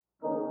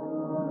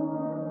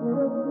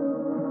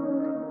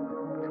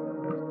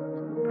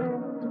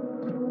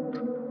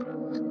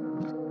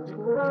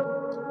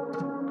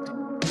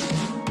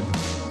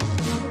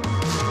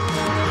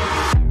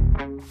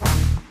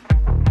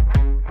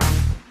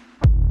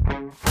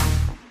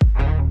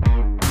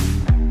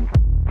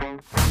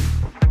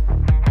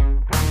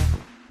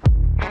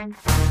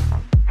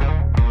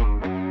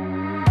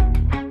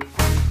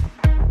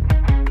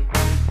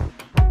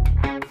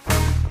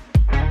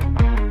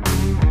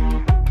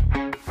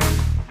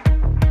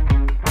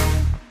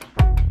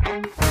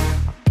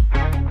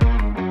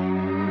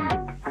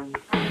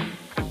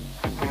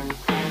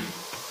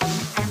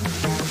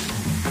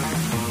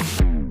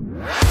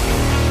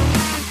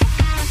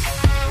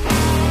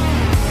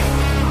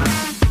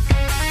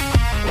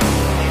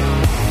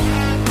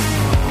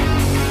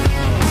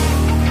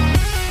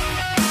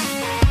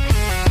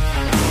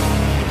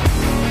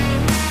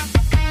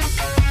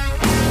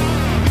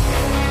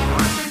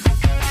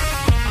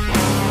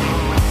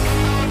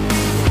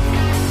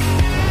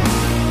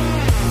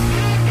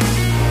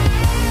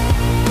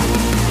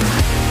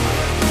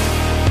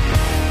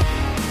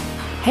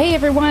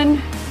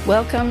everyone.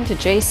 Welcome to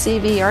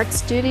JCV Art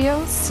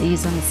Studio,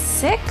 Season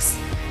 6.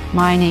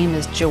 My name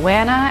is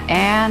Joanna,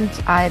 and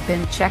I've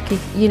been checking,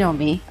 you know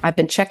me, I've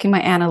been checking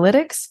my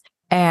analytics.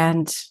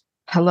 And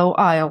hello,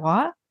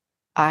 Iowa.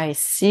 I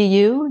see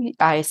you.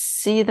 I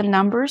see the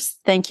numbers.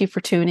 Thank you for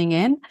tuning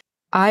in.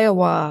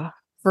 Iowa,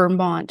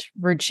 Vermont,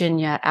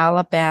 Virginia,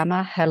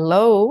 Alabama,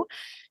 hello.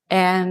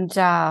 And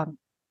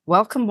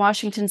welcome,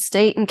 Washington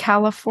State and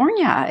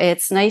California.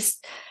 It's nice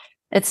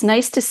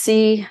to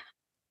see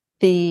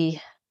the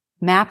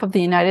map of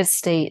the United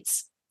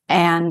States.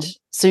 And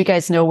so you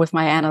guys know with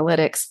my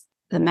analytics,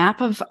 the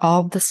map of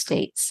all the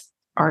states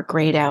are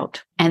grayed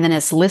out. And then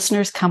as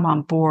listeners come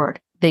on board,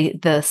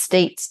 the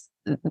states,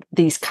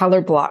 these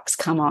color blocks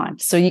come on.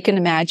 So you can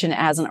imagine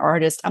as an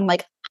artist, I'm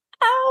like,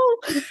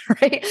 oh,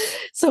 right?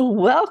 So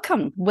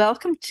welcome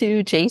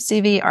to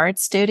JCV Art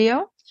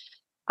Studio.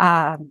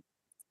 My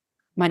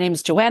name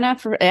is Joanna,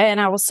 and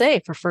I will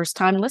say for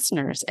first-time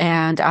listeners,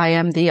 and I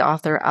am the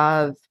author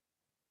of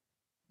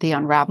The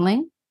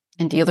Unraveling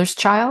and Dealer's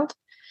Child,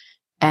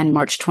 and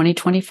March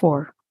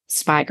 2024,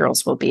 Spy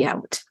Girls will be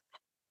out.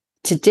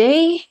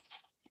 Today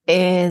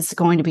is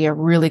going to be a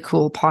really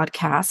cool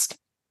podcast.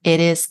 It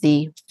is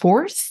the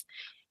fourth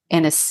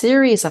in a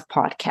series of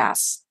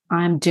podcasts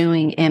I'm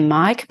doing in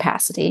my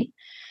capacity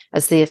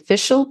as the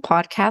official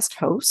podcast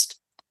host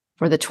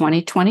for the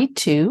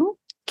 2022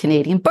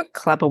 Canadian Book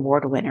Club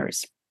Award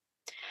winners.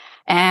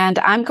 And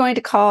I'm going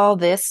to call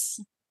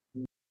this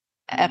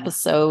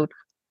episode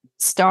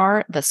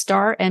the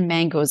Star and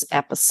Mangoes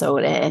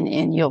episode,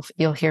 and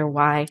you'll hear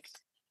why.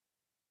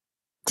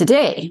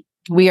 Today,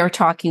 we are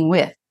talking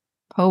with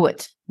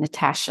poet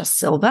Natasha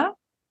Silva.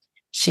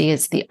 She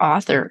is the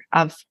author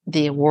of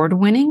the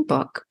award-winning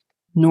book,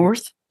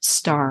 North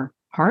Star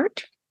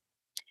Heart,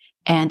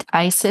 and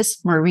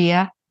Isis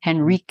Maria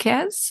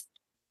Henriquez,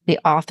 the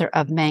author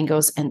of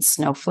Mangoes and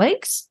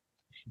Snowflakes.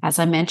 As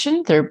I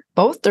mentioned,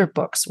 both their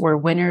books were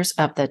winners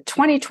of the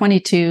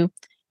 2022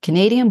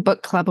 Canadian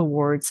Book Club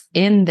Awards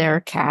in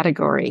their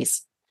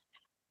categories.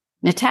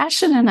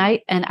 Natasha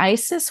and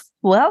Isis,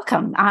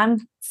 welcome.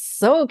 I'm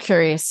so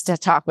curious to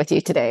talk with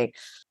you today.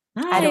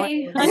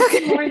 Hi,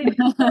 good morning.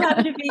 I'm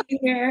happy to be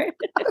here.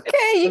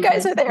 Okay, you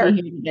guys are there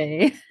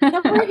today.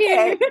 We're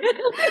here.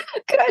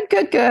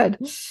 Good.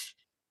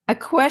 A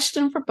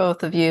question for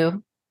both of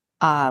you.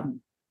 And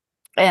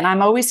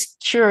I'm always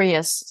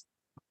curious.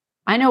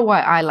 I know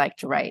why I like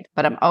to write,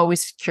 but I'm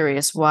always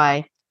curious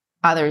why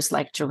others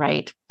like to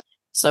write.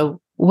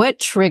 So we're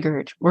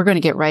going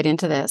to get right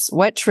into this.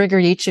 What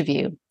triggered each of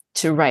you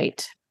to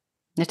write?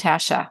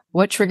 Natasha,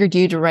 what triggered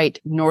you to write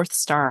North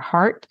Star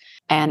Heart,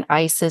 and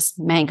Isis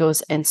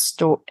Mangoes and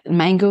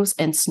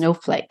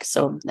Snowflake?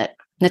 So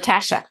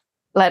Natasha,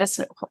 let us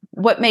know,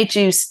 what made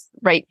you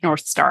write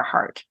North Star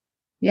Heart?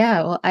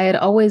 Yeah, well, I had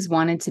always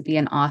wanted to be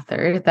an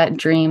author. That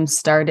dream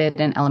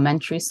started in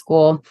elementary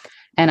school,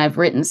 and I've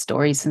written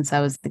stories since I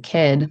was a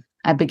kid.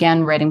 I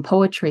began writing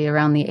poetry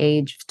around the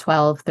age of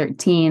 12,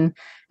 13,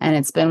 and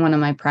it's been one of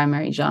my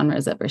primary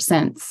genres ever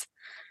since.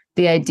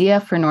 The idea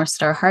for North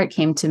Star Heart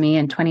came to me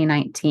in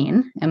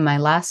 2019, in my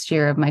last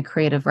year of my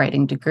creative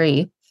writing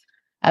degree.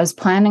 I was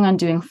planning on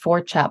doing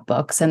 4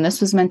 chapbooks, and this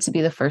was meant to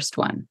be the first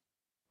one.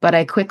 But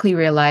I quickly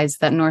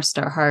realized that North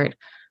Star Heart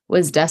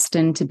was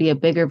destined to be a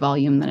bigger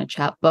volume than a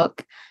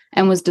chapbook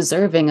and was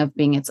deserving of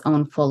being its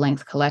own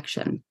full-length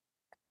collection.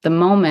 The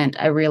moment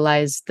I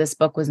realized this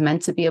book was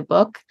meant to be a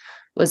book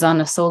was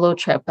on a solo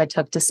trip I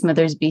took to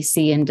Smithers,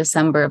 BC in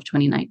December of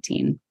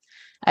 2019.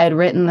 I had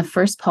written the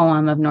first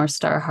poem of North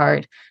Star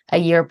Heart a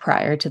year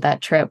prior to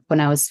that trip when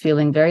I was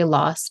feeling very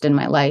lost in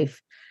my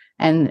life.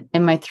 And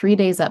in my 3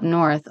 days up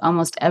north,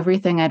 almost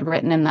everything I'd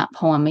written in that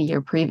poem a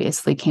year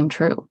previously came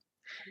true.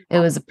 It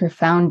was a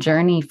profound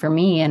journey for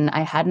me, and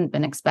I hadn't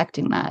been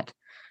expecting that.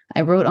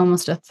 I wrote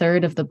almost a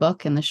third of the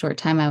book in the short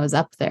time I was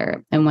up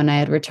there. And when I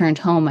had returned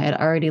home, I had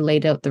already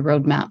laid out the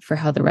roadmap for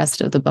how the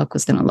rest of the book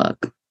was going to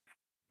look.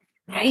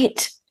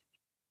 Right.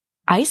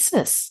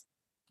 Isis,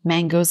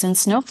 Mangoes and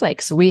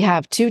Snowflakes. We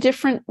have 2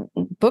 different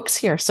books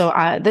here. So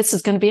this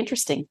is going to be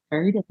interesting.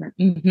 Very different.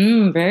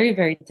 Very,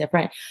 very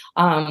different.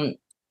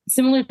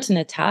 Similar to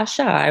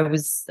Natasha, I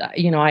was,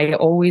 I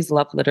always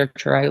loved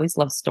literature. I always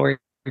loved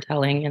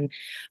storytelling. And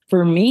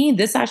for me,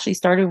 this actually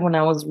started when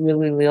I was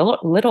really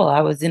little.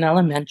 I was in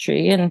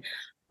elementary and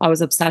I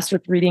was obsessed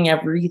with reading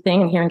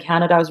everything. And here in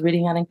Canada, I was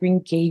reading Anne and Green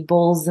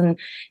Gables and,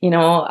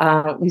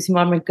 Lucy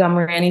Maud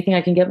Montgomery, anything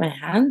I can get my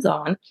hands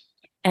on.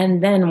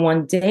 And then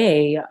one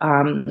day in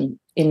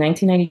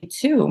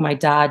 1992, my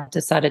dad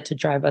decided to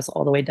drive us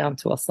all the way down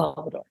to El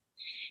Salvador.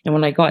 And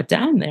when I got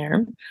down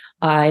there,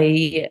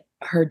 I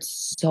heard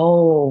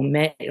so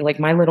many, like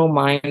my little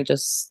mind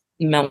just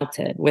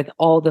melted with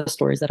all the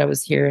stories that I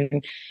was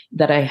hearing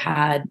that I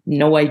had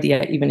no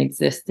idea even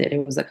existed.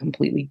 It was a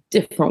completely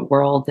different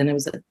world and it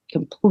was a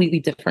completely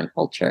different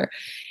culture.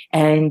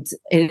 And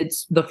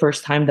it's the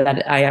first time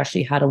that I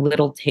actually had a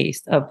little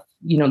taste of,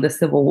 the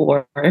Civil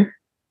War.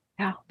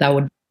 Yeah. That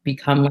would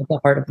become like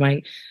the heart of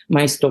my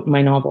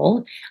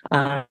novel.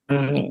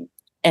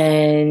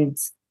 And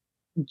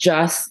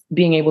just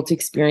being able to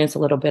experience a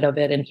little bit of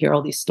it and hear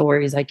all these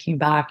stories, I came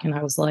back and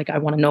I was like, I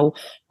want to know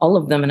all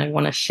of them and I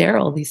want to share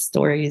all these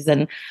stories.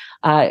 And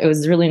it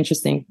was really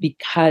interesting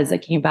because I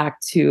came back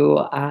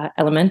to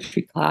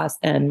elementary class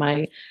and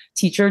my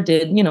teacher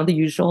did, the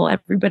usual,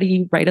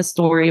 everybody write a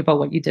story about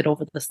what you did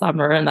over the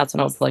summer. And that's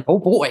when I was like, oh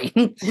boy,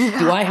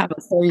 do I have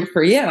a story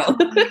for you?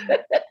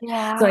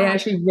 Yeah. So I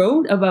actually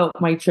wrote about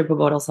my trip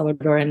about El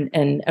Salvador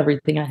and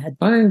everything I had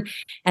learned.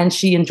 And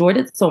she enjoyed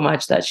it so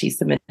much that she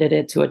submitted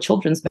it to a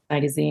children's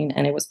magazine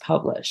and it was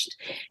published.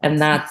 And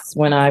that's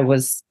when I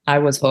was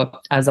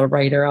hooked as a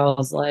writer. I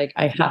was like,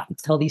 I have to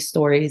tell these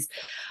stories.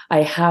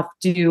 I have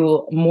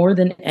to, more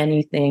than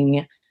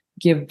anything,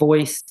 give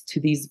voice to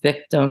these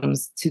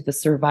victims, to the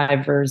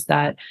survivors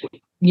that,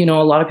 a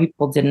lot of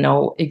people didn't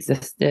know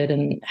existed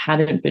and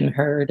hadn't been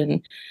heard.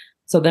 And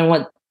so then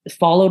what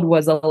followed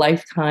was a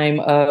lifetime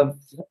of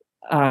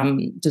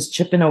just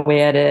chipping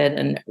away at it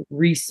and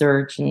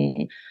research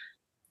and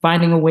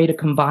finding a way to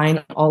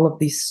combine all of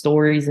these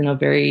stories in a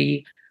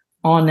very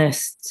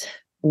honest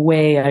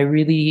way.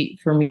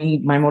 For me,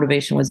 my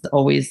motivation was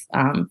always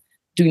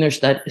doing their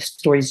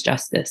stories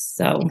justice.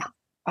 So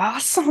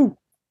awesome.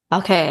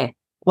 Okay.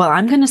 Well,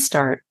 I'm going to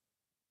start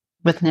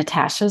with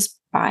Natasha's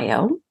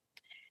bio.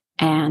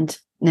 And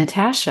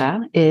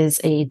Natasha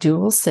is a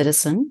dual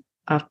citizen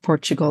of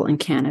Portugal and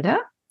Canada.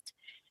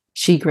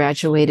 She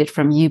graduated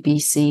from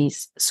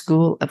UBC's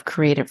School of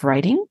Creative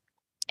Writing,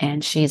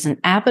 and she's an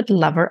avid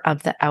lover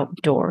of the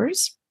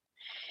outdoors.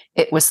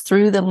 It was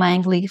through the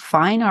Langley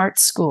Fine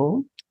Arts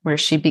School where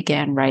she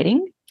began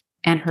writing,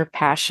 and her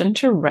passion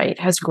to write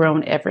has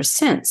grown ever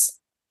since.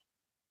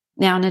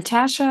 Now,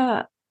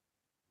 Natasha,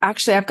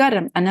 actually, I've got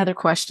another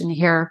question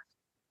here.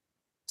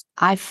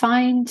 I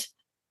find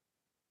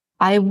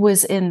I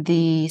was in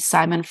the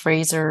Simon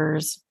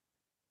Fraser's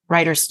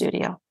writer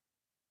studio,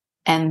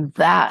 and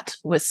that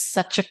was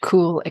such a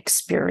cool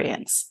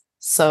experience.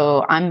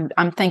 So I'm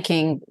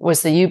thinking,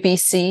 was the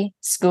UBC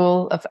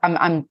School of,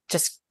 I'm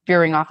just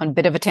veering off on a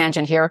bit of a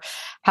tangent here.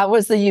 How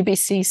was the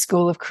UBC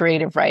School of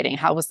Creative Writing?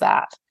 How was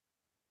that?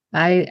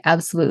 I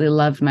absolutely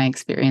loved my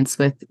experience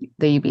with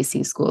the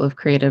UBC School of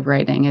Creative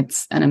Writing.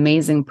 It's an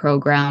amazing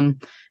program.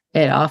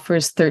 It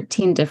offers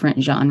 13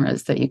 different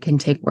genres that you can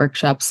take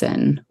workshops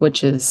in,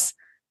 which is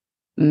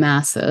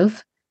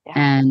massive. Yeah.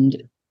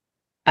 And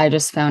I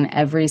just found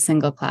every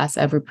single class,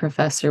 every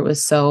professor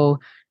was so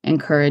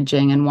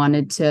encouraging and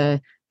wanted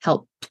to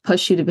help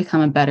push you to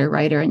become a better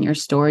writer and your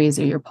stories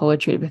or your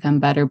poetry to become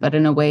better, but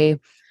in a way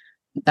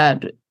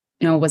that,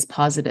 was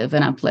positive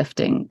and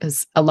uplifting.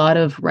 Because a lot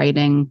of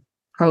writing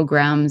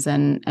programs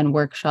and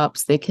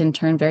workshops, they can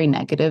turn very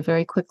negative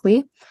very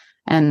quickly.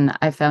 And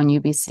I found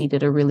UBC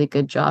did a really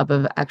good job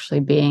of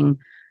actually being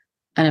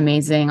an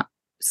amazing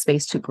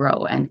space to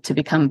grow and to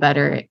become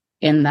better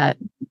in that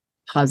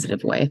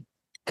positive way.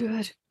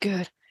 Good.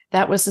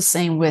 That was the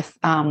same with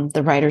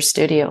the writer's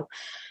studio.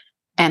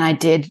 And I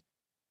did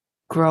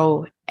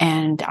grow,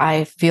 and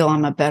I feel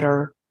I'm a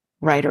better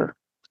writer.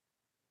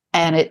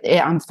 And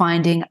I'm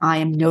finding I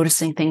am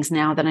noticing things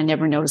now that I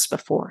never noticed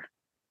before.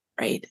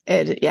 Right.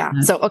 Yeah.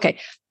 So, okay,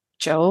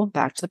 Joe,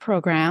 back to the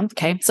program.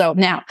 Okay. So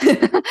now,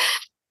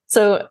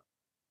 so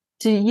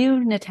to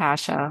you,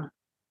 Natasha,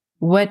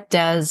 what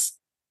does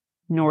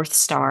North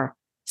Star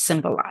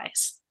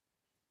symbolize?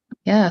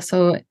 Yeah.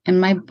 So in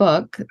my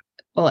book,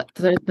 well,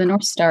 the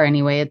North Star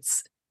anyway,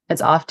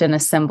 it's often a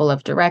symbol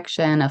of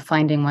direction, of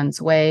finding one's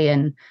way,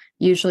 and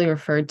usually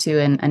referred to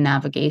in a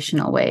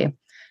navigational way.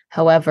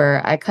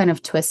 However, I kind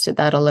of twisted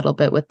that a little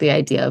bit with the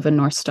idea of a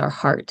North Star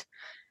heart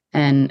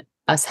and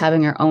us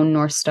having our own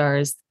North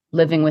Stars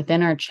living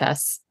within our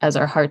chests as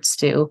our hearts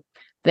do,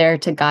 there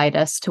to guide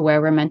us to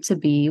where we're meant to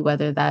be,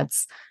 whether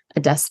that's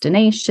a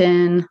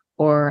destination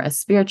or a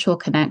spiritual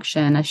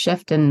connection, a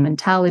shift in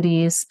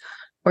mentalities,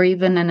 or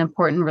even an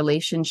important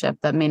relationship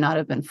that may not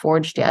have been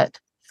forged yet.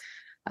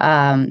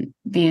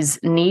 These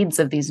needs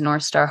of these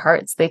North Star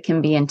hearts, they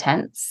can be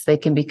intense, they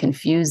can be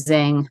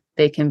confusing,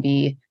 they can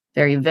be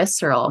very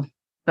visceral,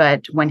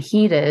 but when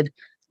heeded,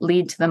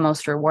 lead to the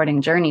most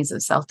rewarding journeys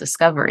of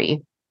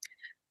self-discovery.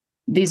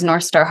 These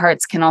North Star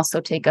hearts can also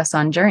take us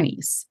on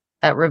journeys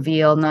that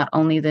reveal not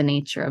only the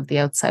nature of the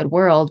outside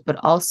world, but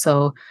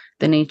also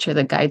the nature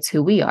that guides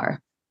who we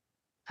are.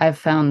 I've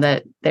found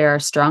that they're our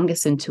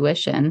strongest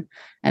intuition,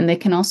 and they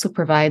can also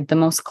provide the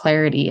most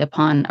clarity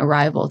upon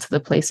arrival to the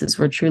places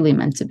we're truly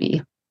meant to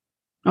be.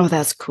 Oh,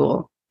 that's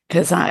cool.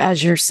 Because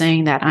as you're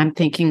saying that, I'm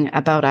thinking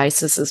about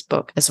Isis's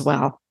book as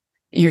well.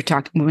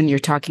 When you're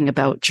talking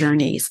about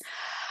journeys.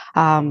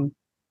 Now,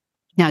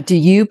 do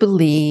you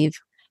believe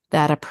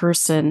that a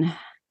person?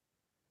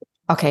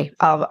 Okay,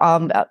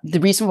 the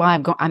reason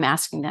why I'm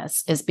asking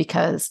this is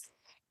because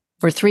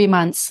for 3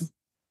 months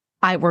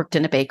I worked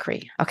in a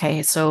bakery.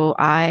 Okay, so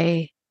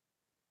I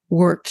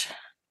worked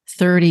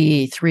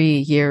 33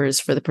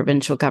 years for the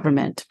provincial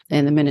government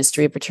in the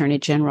Ministry of Attorney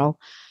General,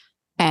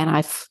 and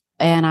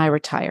I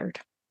retired.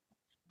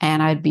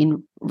 And I'd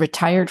been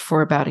retired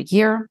for about a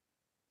year,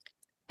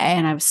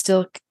 and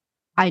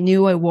I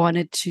knew I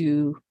wanted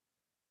to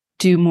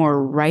do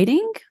more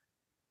writing,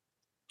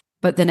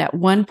 But then at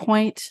one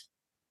point,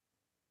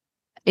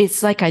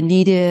 it's like I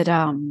needed,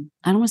 I don't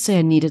want to say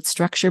I needed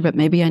structure, but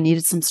maybe I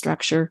needed some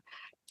structure.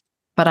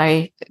 But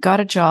I got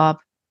a job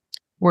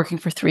working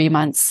for 3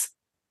 months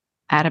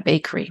at a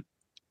bakery,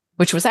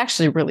 which was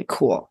actually really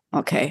cool.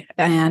 Okay.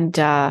 And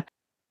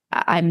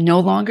I'm no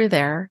longer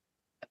there,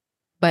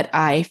 but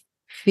I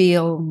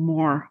feel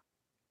more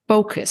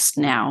focused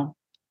now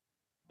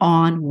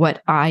on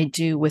what I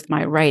do with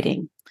my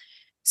writing.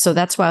 So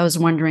that's why I was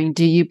wondering,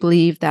 do you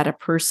believe that a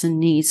person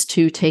needs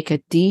to take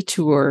a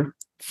detour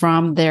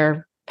from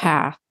their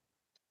path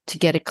to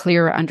get a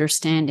clearer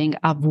understanding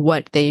of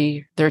what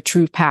their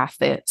true path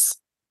is?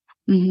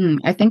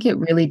 I think it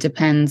really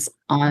depends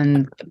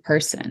on the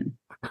person.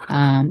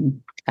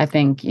 I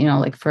think,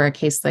 like for a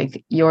case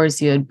like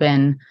yours, you had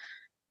been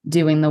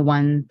doing the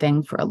one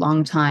thing for a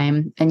long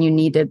time and you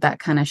needed that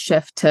kind of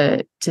shift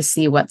to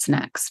see what's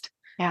next.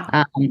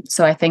 Yeah.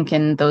 So I think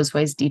in those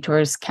ways,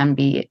 detours can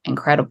be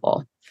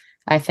incredible.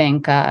 I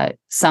think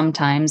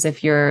sometimes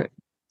if you're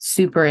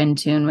super in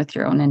tune with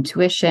your own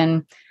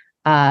intuition,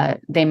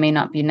 they may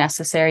not be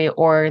necessary,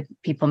 or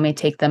people may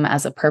take them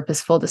as a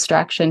purposeful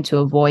distraction to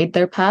avoid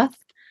their path.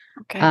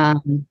 Okay.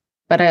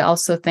 But I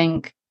also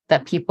think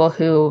that people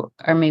who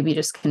are maybe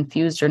just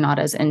confused or not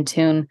as in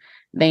tune,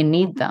 they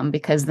need them,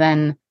 because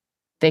then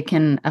they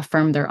can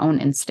affirm their own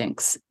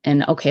instincts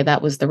and, okay,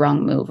 that was the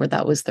wrong move or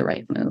that was the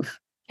right move.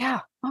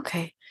 Yeah.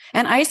 Okay.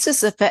 And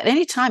Isis, if at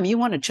any time you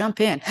want to jump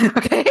in,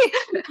 okay,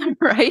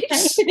 right?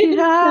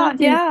 Yeah.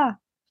 Yeah.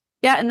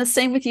 Yeah. And the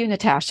same with you,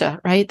 Natasha,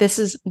 right?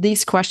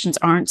 These questions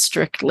aren't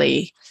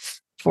strictly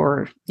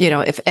for,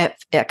 if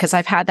because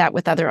I've had that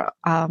with other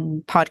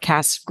group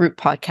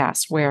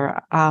podcasts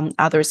where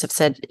others have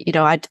said,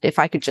 if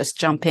I could just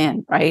jump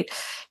in, right?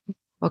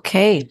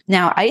 Okay.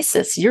 Now,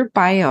 Isis, your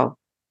bio,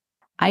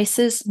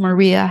 Isis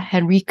Maria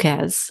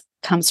Henriquez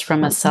comes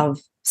from a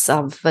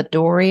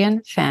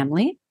Salvadorian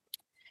family.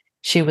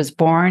 She was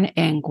born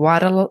in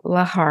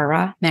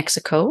Guadalajara,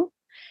 Mexico,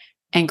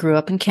 and grew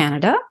up in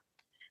Canada.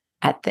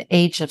 At the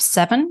age of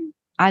 7,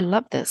 I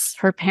love this.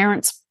 Her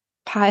parents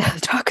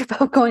talk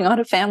about going on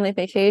a family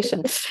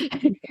vacation.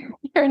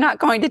 You're not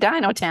going to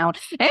Dino Town.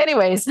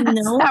 Anyways,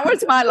 that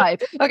was my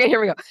life. Okay, here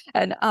we go.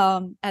 And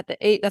at the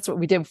 8, that's what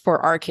we did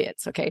for our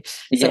kids. Okay.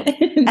 So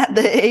at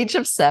the age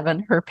of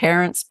 7, her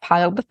parents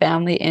piled the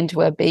family into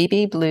a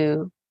baby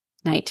blue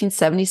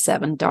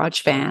 1977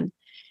 Dodge van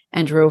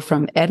and drove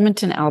from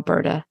Edmonton,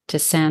 Alberta to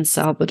San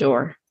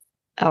Salvador,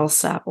 El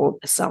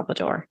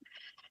Salvador.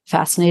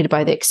 Fascinated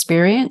by the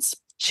experience,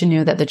 she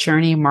knew that the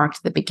journey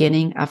marked the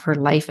beginning of her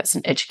life as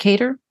an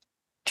educator,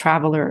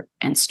 traveler,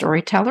 and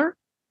storyteller.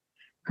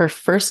 Her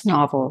first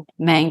novel,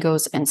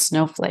 Mangoes and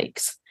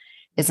Snowflakes,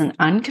 is an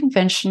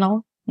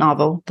unconventional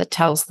novel that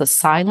tells the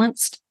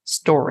silenced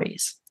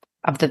stories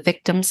of the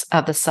victims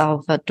of the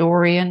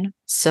Salvadorian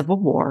Civil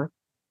War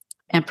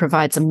and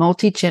provides a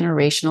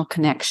multi-generational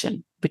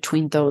connection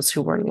between those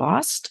who were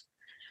lost,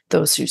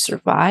 those who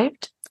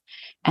survived,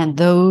 and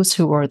those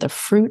who are the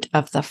fruit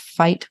of the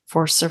fight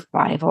for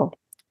survival.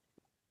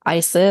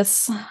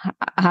 Isis,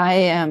 I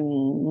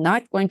am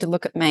not going to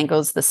look at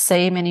mangoes the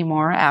same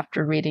anymore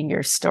after reading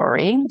your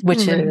story,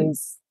 which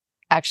is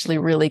actually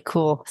really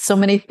cool. So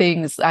many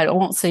things, I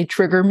won't say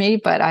trigger me,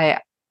 but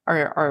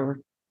are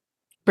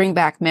bring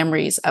back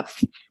memories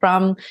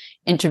from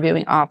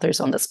interviewing authors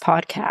on this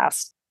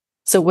podcast.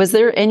 So was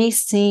there any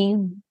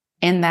scene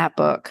in that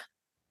book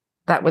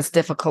that was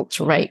difficult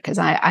to write? Because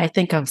I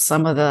think of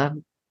some of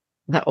the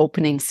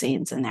opening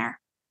scenes in there.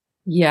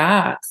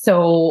 Yeah.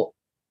 So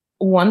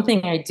one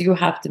thing I do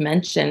have to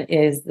mention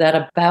is that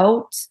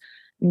about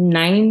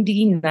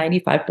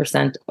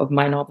 95% of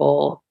my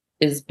novel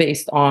is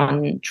based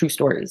on true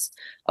stories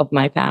of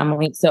my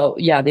family. So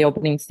yeah, the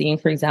opening scene,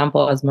 for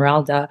example,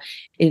 Esmeralda,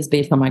 is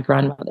based on my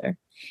grandmother.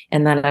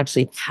 And that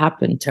actually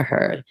happened to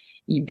her.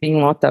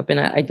 Being locked up in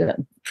I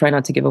try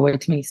not to give away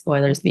too many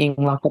spoilers, being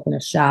locked up in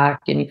a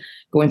shack and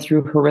going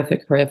through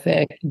horrific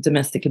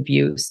domestic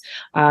abuse.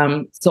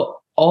 So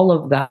all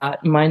of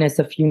that, minus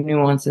a few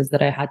nuances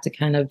that I had to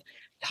kind of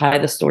tie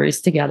the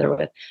stories together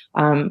with,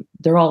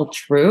 they're all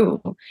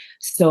true.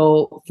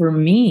 So for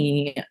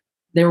me,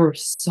 there were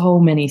so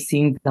many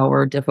scenes that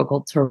were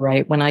difficult to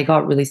write. When I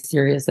got really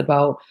serious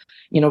about,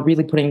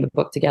 really putting the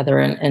book together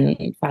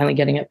and finally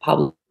getting it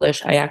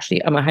published,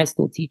 I'm a high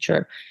school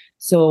teacher.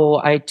 So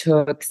I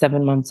took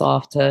 7 months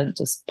off to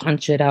just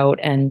punch it out.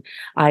 And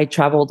I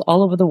traveled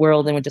all over the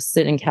world and would just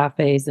sit in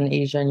cafes in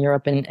Asia and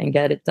Europe and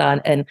get it done.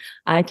 And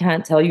I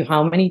can't tell you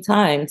how many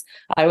times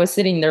I was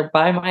sitting there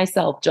by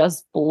myself,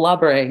 just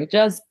blubbering,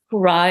 just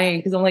crying,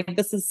 because I'm like,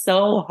 this is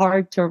so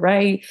hard to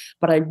write.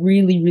 But I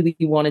really, really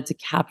wanted to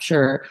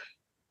capture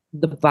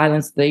the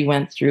violence they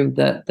went through,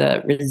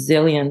 the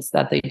resilience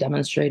that they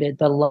demonstrated,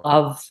 the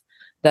love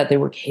that they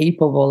were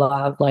capable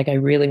of. Like, I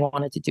really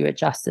wanted to do it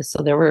justice.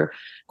 So there were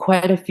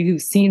quite a few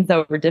scenes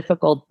that were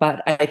difficult,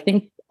 but I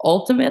think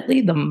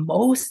ultimately the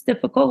most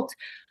difficult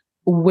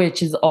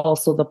which is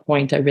also the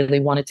point I really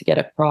wanted to get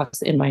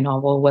across in my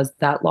novel, was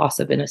that loss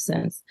of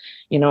innocence.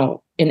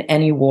 In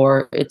any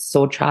war, it's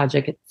so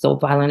tragic, it's so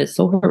violent, it's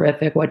so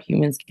horrific what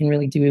humans can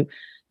really do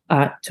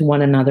to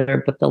one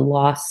another. But the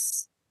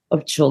loss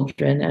of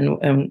children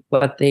and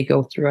what they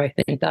go through, I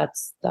think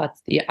that's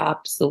the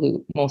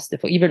absolute most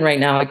difficult. Even right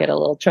now, I get a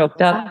little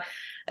choked up,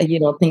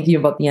 thinking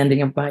about the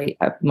ending of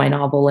my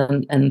novel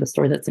and the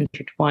story that's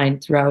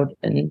intertwined throughout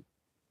and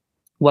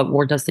what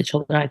war does to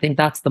children. I think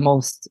that's the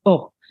most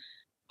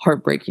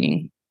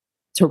heartbreaking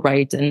to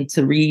write and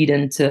to read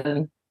and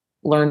to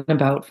learn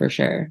about, for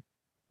sure.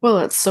 Well,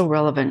 it's so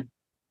relevant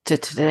to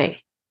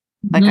today.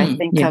 Like, I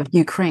think of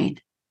Ukraine.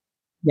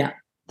 Yeah.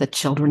 The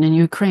children in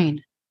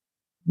Ukraine.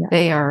 Yeah.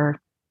 They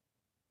are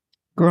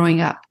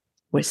growing up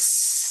with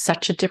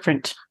such a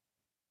different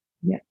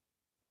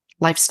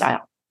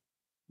lifestyle,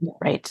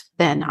 right?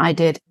 Than I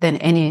did, than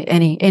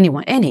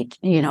anyone,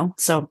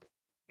 so.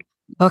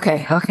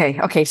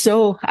 Okay.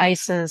 So I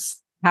says,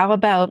 how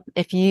about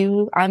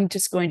I'm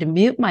just going to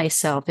mute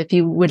myself. If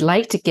you would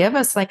like to give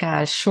us like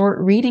a short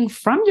reading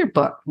from your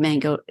book,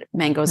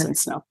 Mangoes and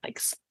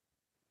Snowflakes.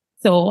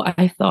 So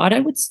I thought I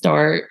would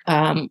start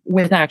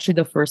with actually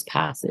the first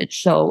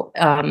passage. So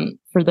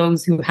for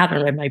those who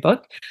haven't read my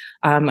book,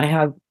 I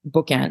have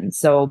bookends.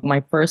 So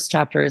my first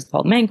chapter is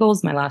called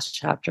Mangoes. My last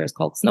chapter is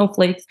called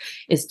Snowflakes.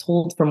 Is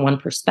told from one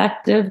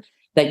perspective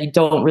that you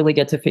don't really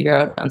get to figure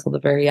out until the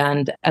very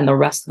end. And the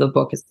rest of the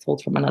book is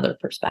told from another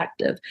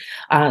perspective.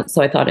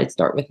 So I thought I'd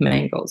start with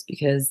Mangoes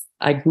because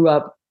I grew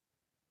up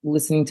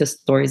listening to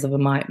stories of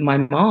my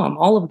mom.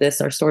 All of this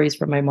are stories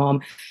from my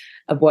mom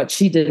of what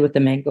she did with the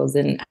mangoes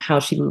and how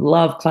she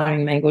loved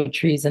climbing mango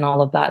trees and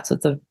all of that. So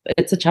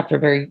it's a chapter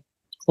very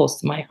close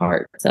to my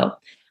heart. So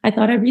I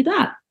thought I'd read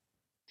that.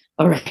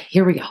 All right,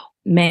 here we go.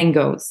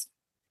 Mangoes.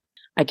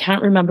 I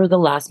can't remember the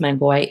last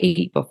mango I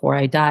ate before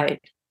I died.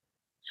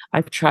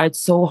 I've tried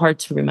so hard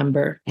to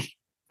remember.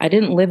 I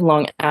didn't live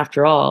long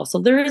after all, so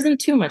there isn't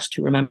too much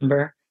to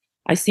remember.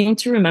 I seem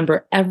to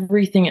remember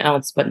everything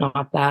else, but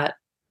not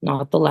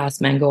the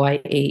last mango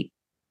I ate.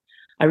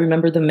 I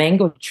remember the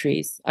mango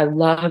trees. I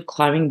loved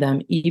climbing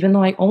them, even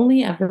though I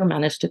only ever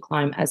managed to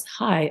climb as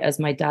high as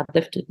my dad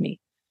lifted me.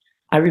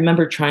 I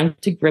remember trying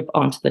to grip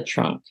onto the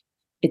trunk.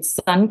 Its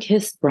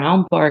sun-kissed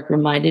brown bark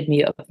reminded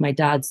me of my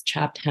dad's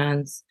chapped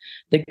hands.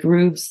 The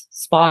grooves,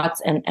 spots,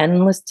 and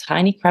endless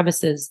tiny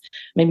crevices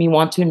made me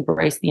want to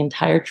embrace the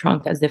entire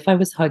trunk as if I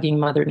was hugging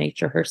Mother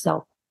Nature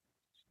herself.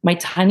 My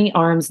tiny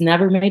arms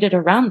never made it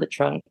around the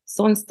trunk,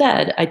 so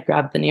instead I'd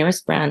grab the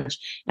nearest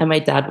branch and my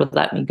dad would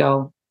let me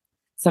go.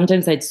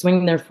 Sometimes I'd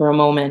swing there for a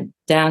moment,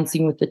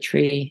 dancing with the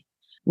tree.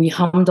 We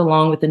hummed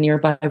along with the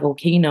nearby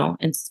volcano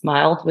and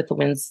smiled with the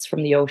winds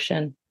from the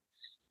ocean.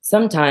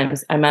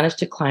 Sometimes I managed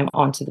to climb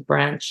onto the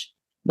branch.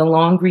 The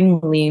long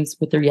green leaves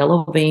with their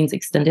yellow veins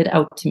extended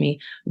out to me,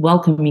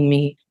 welcoming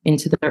me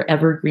into their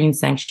evergreen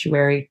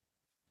sanctuary.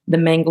 The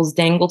mangoes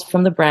dangled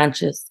from the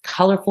branches,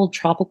 colorful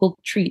tropical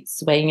treats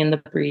swaying in the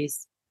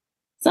breeze.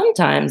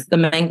 Sometimes the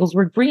mangoes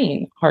were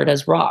green, hard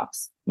as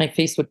rocks. My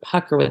face would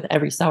pucker with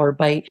every sour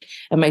bite,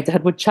 and my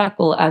dad would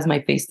chuckle as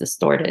my face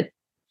distorted.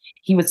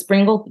 He would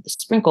sprinkle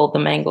the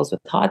mangoes with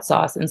hot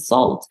sauce and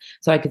salt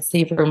so I could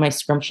savor my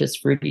scrumptious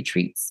fruity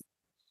treats.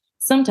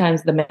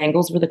 Sometimes the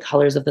mangoes were the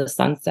colors of the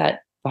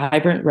sunset,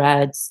 vibrant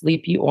red,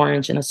 sleepy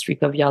orange, and a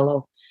streak of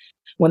yellow.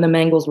 When the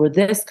mangoes were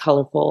this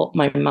colorful,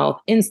 my mouth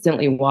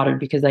instantly watered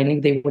because I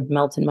knew they would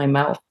melt in my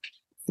mouth.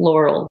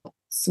 Floral,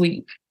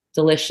 sweet,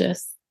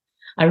 delicious.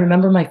 I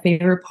remember my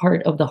favorite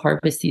part of the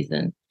harvest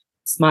season.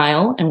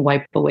 Smile and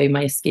wipe away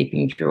my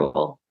escaping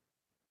drool.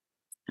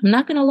 I'm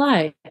not going to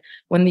lie.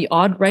 When the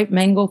odd ripe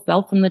mango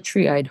fell from the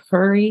tree, I'd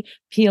hurry,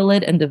 peel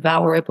it, and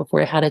devour it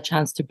before it had a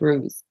chance to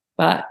bruise.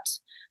 But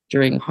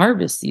during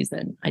harvest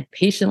season, I'd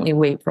patiently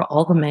wait for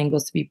all the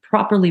mangoes to be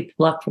properly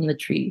plucked from the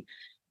tree.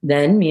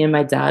 Then me and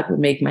my dad would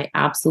make my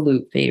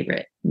absolute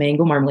favorite,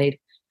 mango marmalade.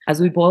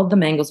 As we boiled the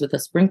mangoes with a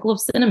sprinkle of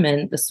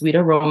cinnamon, the sweet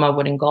aroma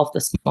would engulf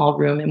the small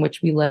room in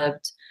which we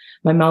lived.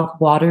 My mouth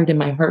watered and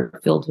my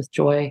heart filled with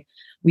joy.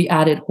 We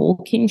added whole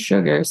cane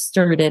sugar,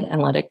 stirred it,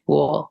 and let it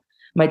cool.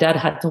 My dad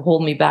had to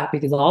hold me back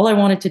because all I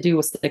wanted to do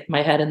was stick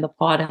my head in the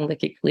pot and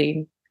lick it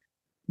clean.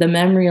 The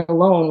memory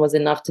alone was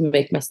enough to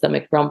make my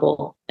stomach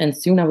grumble, and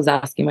soon I was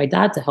asking my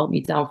dad to help me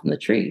down from the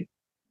tree.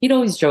 He'd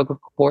always joke, of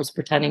course,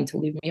 pretending to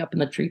leave me up in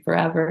the tree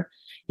forever.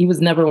 He was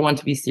never one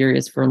to be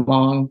serious for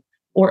long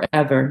or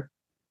ever.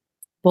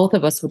 Both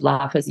of us would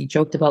laugh as he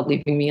joked about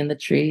leaving me in the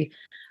tree.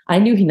 I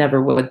knew he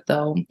never would,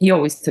 though. He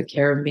always took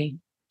care of me.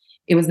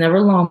 It was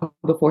never long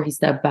before he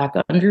stepped back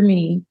under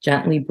me,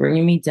 gently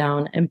bringing me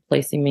down and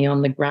placing me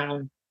on the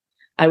ground.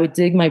 I would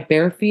dig my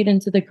bare feet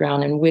into the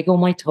ground and wiggle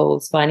my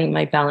toes, finding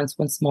my balance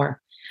once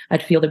more.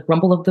 I'd feel the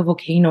grumble of the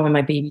volcano in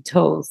my baby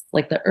toes,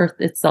 like the earth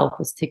itself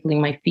was tickling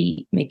my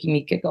feet, making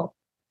me giggle.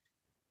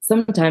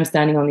 Sometimes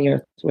standing on the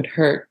earth would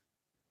hurt.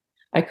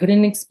 I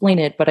couldn't explain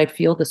it, but I'd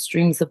feel the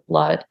streams of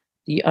blood,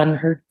 the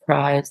unheard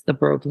cries, the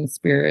broken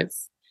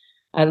spirits.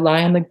 I'd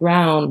lie on the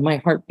ground, my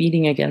heart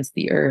beating against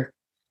the earth.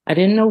 I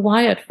didn't know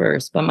why at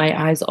first, but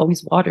my eyes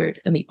always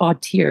watered and the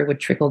odd tear would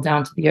trickle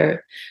down to the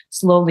earth,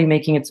 slowly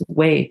making its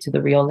way to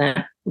the Rio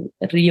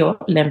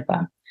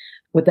Lempa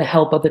with the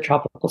help of the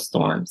tropical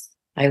storms.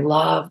 I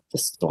loved the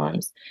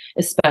storms,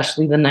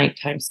 especially the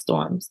nighttime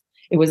storms.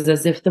 It was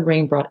as if the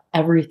rain brought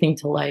everything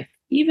to life,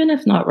 even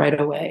if not right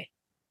away.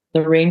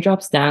 The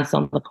raindrops danced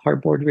on the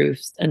cardboard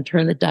roofs and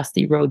turned the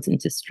dusty roads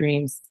into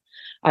streams.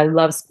 I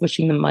loved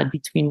squishing the mud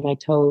between my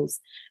toes.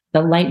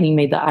 The lightning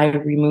made the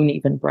ivory moon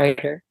even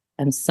brighter,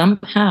 and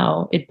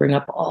somehow it'd bring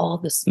up all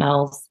the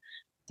smells: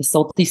 the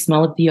salty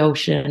smell of the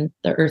ocean,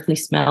 the earthly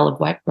smell of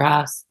wet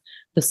grass,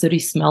 the sooty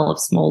smell of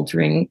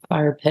smoldering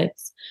fire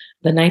pits.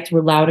 The nights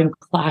were loud and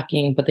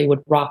clacking, but they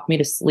would rock me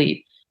to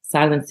sleep,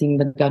 silencing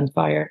the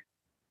gunfire.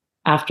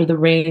 After the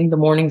rain, the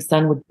morning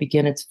sun would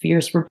begin its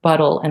fierce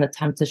rebuttal and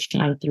attempt to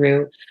shine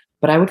through,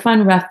 but I would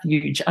find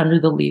refuge under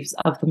the leaves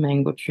of the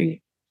mango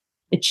tree.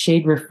 Its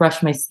shade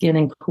refreshed my skin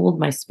and cooled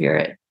my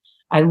spirit.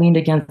 I leaned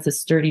against the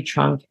sturdy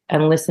trunk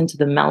and listened to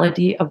the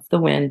melody of the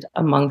wind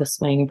among the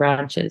swaying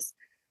branches.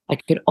 I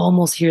could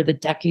almost hear the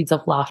decades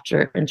of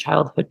laughter and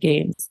childhood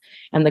games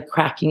and the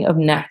cracking of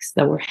necks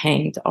that were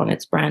hanged on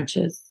its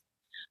branches.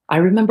 I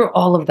remember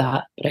all of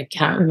that, but I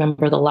can't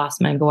remember the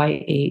last mango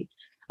I ate.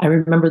 I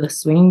remember the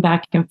swinging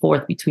back and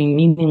forth between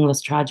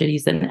meaningless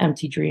tragedies and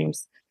empty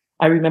dreams.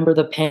 I remember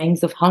the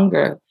pangs of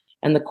hunger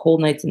and the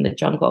cold nights in the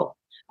jungle.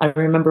 I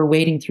remember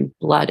wading through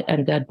blood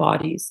and dead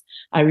bodies.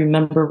 I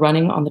remember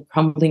running on the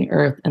crumbling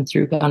earth and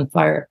through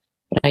gunfire,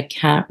 but I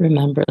can't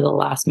remember the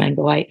last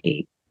mango I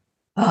ate.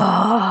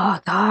 Oh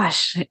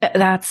gosh,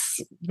 that's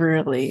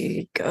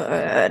really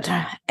good.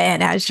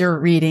 And as you're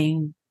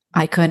reading,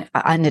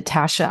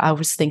 Natasha, I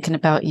was thinking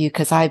about you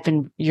because I've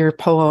been your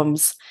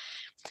poems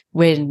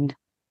when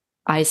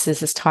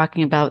Isis is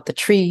talking about the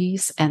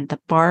trees and the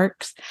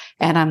barks,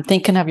 and I'm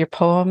thinking of your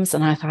poems,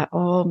 and I thought,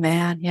 oh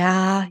man,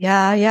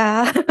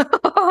 yeah.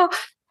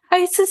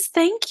 Isis,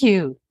 thank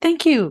you.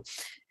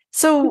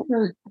 So,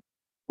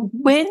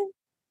 when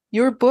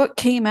your book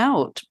came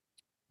out,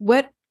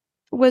 what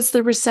was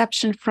the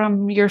reception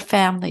from your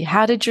family?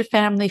 How did your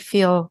family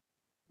feel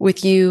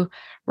with you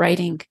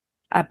writing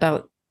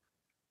about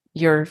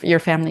your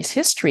family's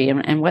history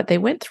and what they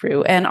went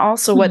through, and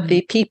also what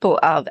the people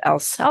of El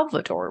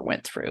Salvador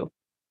went through?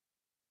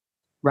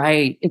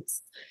 Right. It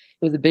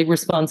was a big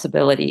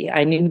responsibility.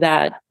 I knew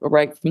that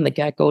right from the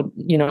get-go,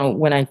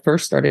 when I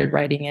first started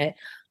writing it.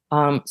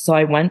 So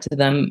I went to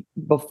them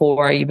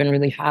before I even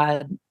really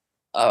had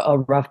a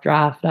rough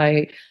draft.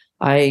 I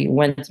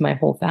went to my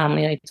whole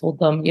family. I told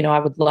them, I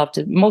would love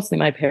to, mostly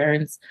my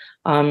parents,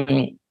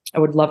 I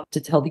would love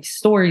to tell these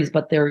stories,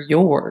 but they're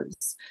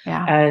yours.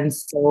 Yeah. And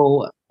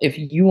so if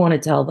you want to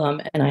tell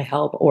them and I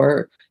help,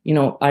 or,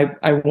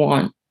 I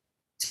want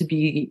to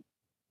be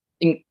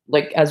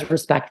like as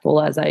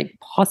respectful as I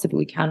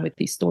possibly can with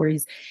these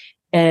stories.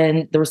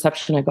 And the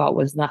reception I got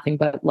was nothing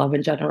but love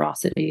and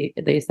generosity.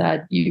 They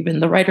said, you've been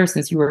the writer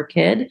since you were a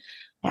kid.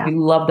 Yeah. We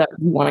love that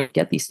you want to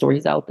get these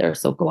stories out there.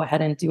 So go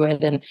ahead and do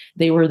it. And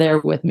they were there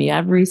with me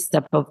every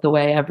step of the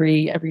way,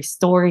 every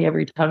story,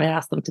 every time I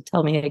asked them to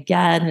tell me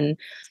again. And,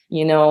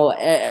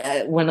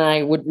 when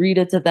I would read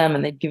it to them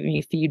and they'd give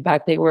me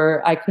feedback,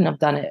 I couldn't have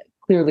done it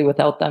clearly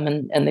without them.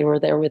 And they were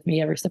there with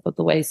me every step of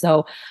the way.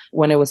 So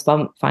when it was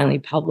finally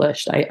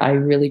published, I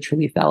really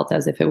truly felt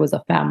as if it was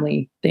a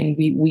family thing.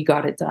 We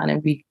got it done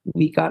and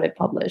we got it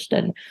published.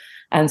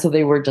 And so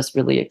they were just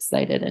really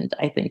excited. And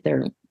I think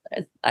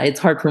it's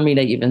hard for me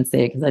to even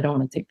say it because I don't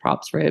want to take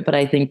props for it, but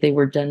I think they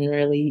were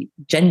genuinely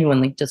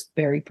just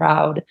very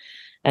proud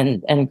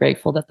and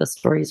grateful that the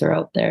stories are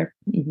out there.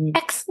 Mm-hmm.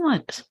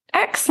 Excellent.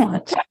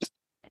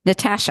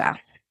 Natasha,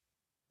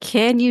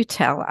 can you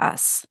tell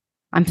us,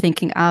 I'm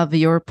thinking of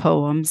your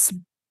poems,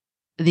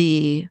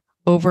 the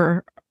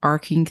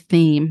overarching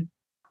theme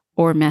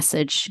or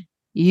message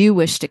you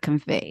wish to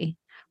convey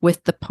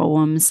with the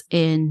poems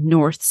in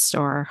North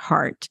Star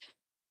Heart?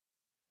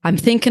 I'm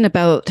thinking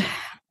about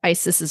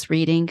Isis's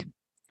reading,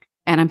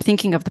 and I'm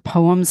thinking of the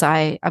poems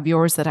of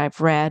yours that I've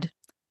read,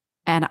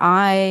 and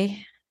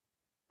I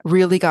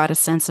really got a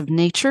sense of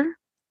nature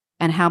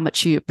and how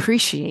much you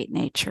appreciate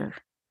nature.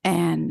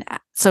 And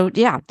so,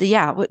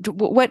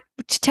 what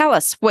tell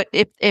us what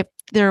if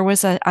there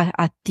was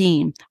a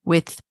theme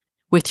with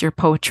your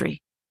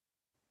poetry?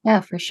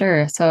 Yeah, for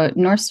sure. So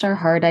North Star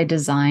Heart, I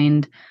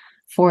designed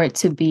for it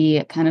to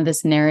be kind of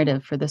this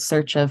narrative for the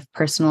search of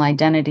personal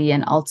identity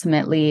and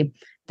ultimately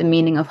the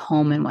meaning of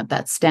home and what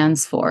that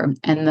stands for.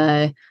 And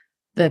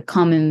the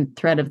common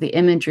thread of the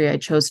imagery I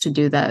chose to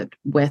do that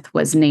with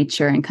was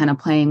nature, and kind of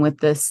playing with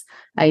this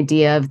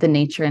idea of the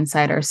nature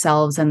inside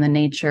ourselves and the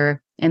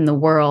nature in the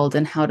world,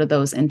 and how do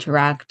those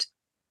interact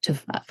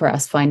for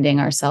us finding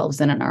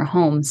ourselves in our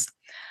homes.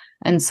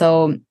 And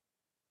so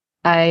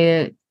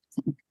I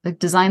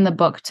designed the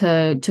book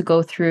to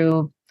go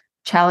through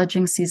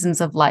challenging seasons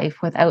of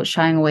life without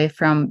shying away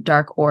from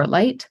dark or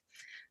light.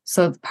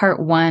 So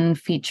part 1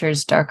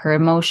 features darker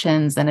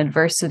emotions and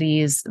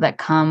adversities that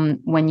come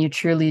when you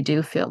truly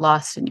do feel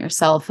lost in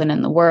yourself and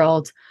in the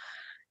world.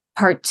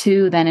 Part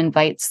 2 then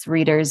invites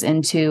readers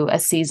into a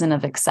season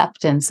of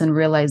acceptance and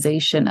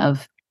realization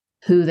of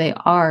who they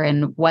are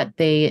and what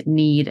they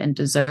need and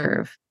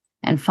deserve.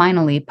 And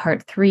finally,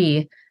 part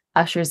 3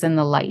 ushers in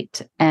the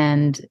light,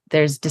 and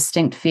there's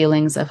distinct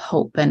feelings of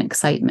hope and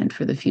excitement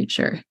for the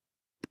future.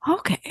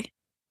 Okay,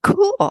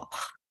 cool.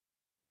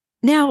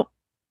 Now,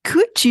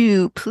 could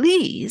you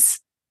please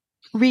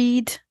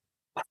read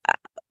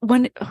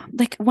one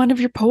of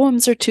your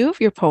poems or two of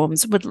your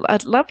poems?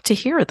 I'd love to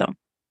hear them.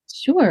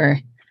 Sure.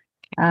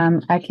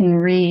 I can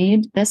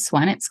read this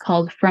one. It's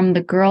called From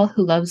the Girl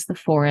Who Loves the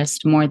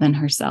Forest More Than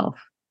Herself.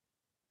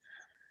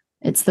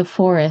 It's the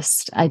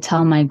forest I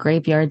tell my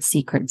graveyard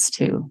secrets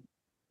to.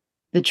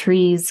 The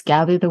trees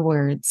gather the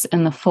words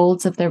in the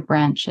folds of their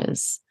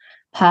branches,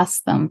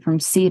 pass them from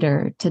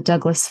cedar to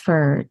Douglas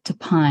fir to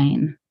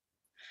pine.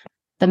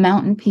 The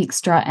mountain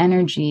peaks draw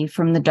energy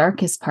from the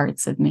darkest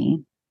parts of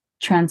me,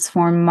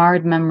 transform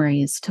marred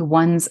memories to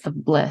ones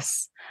of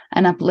bliss,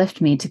 and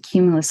uplift me to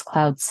cumulus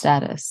cloud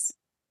status.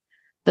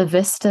 The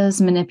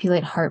vistas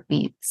manipulate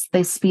heartbeats.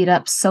 They speed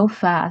up so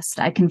fast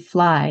I can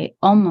fly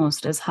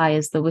almost as high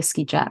as the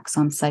whiskey jacks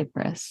on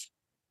Cyprus.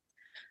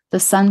 The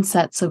sun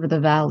sets over the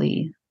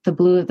valley, the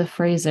blue of the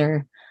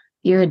Fraser,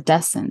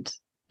 iridescent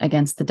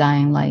against the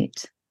dying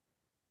light.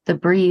 The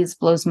breeze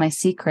blows my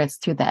secrets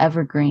through the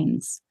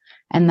evergreens,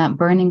 and that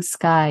burning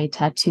sky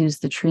tattoos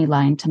the tree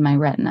line to my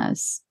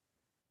retinas.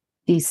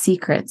 These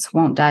secrets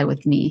won't die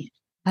with me.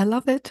 I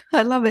love it.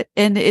 I love it.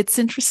 And it's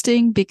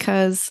interesting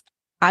because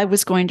I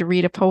was going to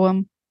read a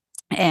poem,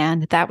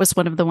 and that was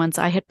one of the ones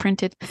I had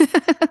printed.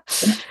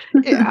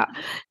 Yeah.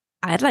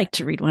 I'd like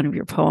to read one of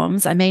your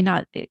poems. I may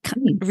not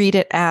read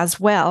it as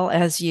well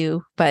as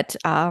you, but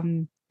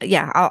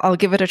yeah, I'll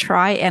give it a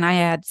try. And I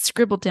had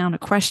scribbled down a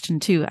question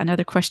too,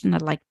 another question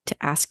I'd like to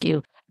ask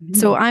you. Mm-hmm.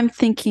 So I'm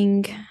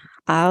thinking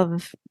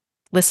of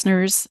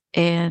listeners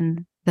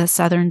in the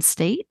southern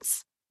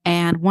states,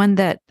 and one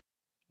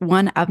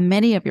of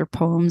many of your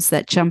poems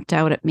that jumped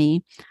out at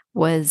me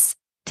was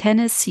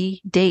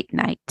Tennessee Date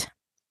Night.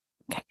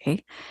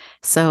 Okay,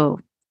 so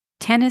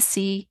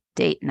Tennessee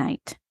Date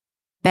Night.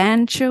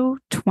 Banjo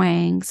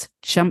twangs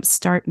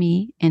jumpstart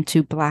me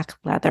into black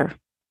leather,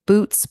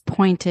 boots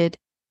pointed,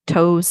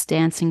 toes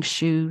dancing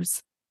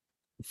shoes,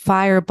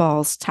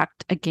 fireballs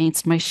tucked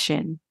against my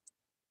shin,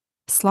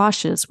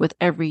 sloshes with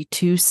every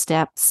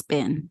two-step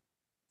spin.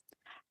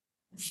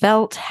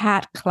 Felt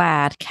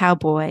hat-clad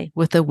cowboy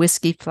with a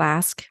whiskey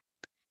flask,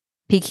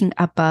 peeking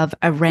above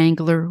a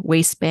Wrangler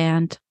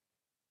waistband,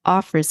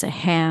 offers a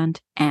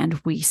hand, and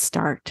we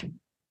start.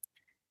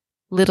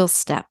 Little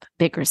step,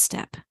 bigger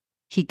step.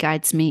 He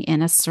guides me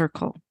in a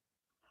circle,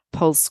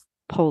 pulls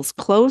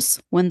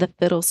close when the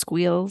fiddle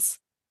squeals,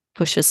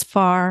 pushes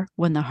far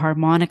when the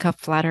harmonica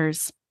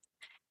flutters,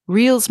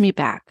 reels me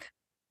back,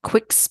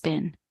 quick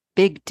spin,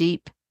 big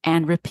deep,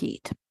 and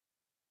repeat.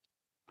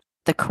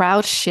 The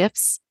crowd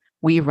shifts,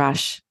 we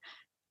rush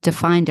to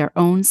find our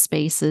own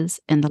spaces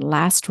in the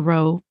last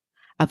row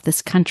of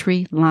this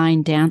country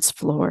line dance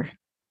floor.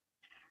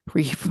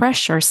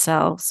 Refresh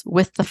ourselves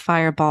with the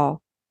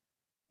fireball.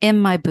 In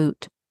my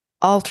boot,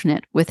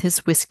 alternate with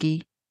his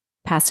whiskey,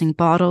 passing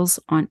bottles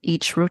on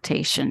each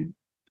rotation.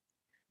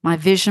 My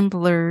vision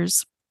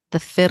blurs, the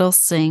fiddle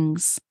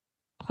sings,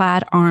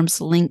 plaid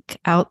arms link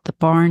out the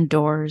barn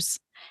doors,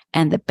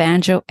 and the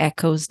banjo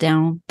echoes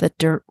down the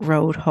dirt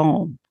road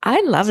home.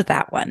 I love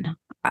that one.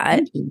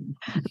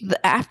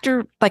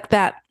 After like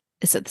that,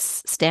 is it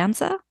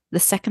stanza? The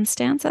second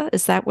stanza?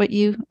 Is that what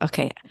you,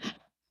 okay.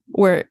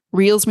 Where it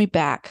reels me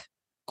back,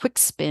 quick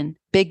spin,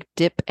 big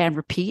dip, and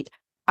repeat.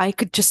 I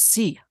could just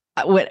see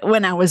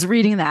when I was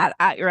reading that,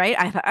 right?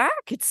 I thought, I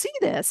could see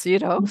this, you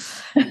know.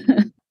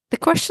 The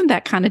question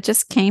that kind of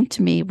just came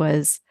to me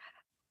was,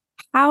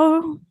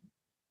 how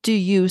do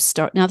you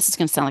start? Now, this is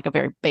going to sound like a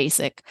very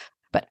basic,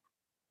 but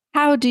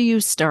how do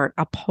you start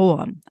a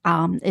poem?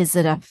 Is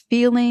it a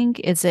feeling?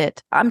 Is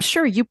it, I'm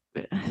sure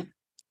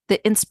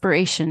the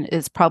inspiration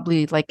is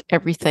probably like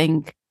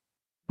everything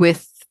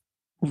with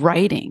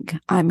writing.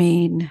 I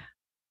mean,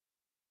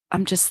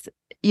 I'm just,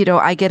 you know,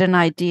 I get an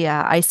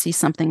idea. I see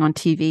something on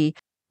TV.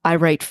 I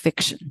write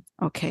fiction.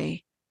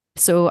 Okay.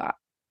 So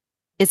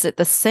is it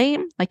the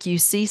same? Like you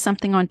see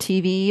something on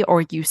TV,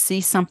 or you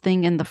see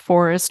something in the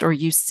forest, or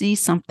you see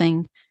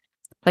something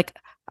like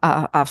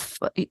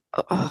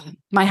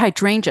my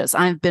hydrangeas.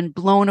 I've been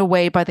blown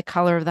away by the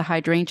color of the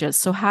hydrangeas.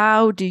 So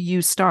how do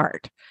you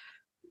start?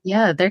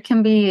 Yeah, there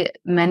can be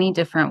many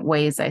different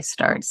ways I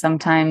start.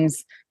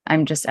 Sometimes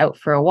I'm just out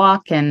for a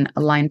walk and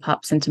a line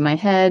pops into my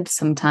head.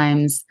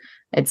 Sometimes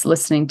it's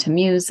listening to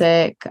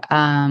music.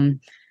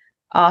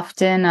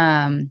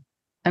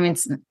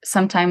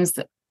 Sometimes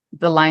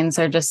the lines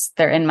are just,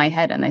 they're in my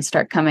head and they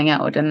start coming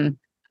out, and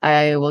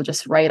I will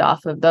just write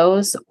off of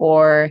those.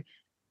 Or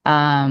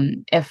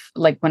if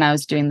like when I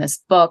was doing this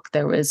book,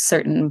 there was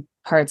certain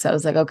parts I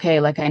was like, okay,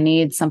 like I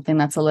need something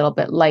that's a little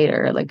bit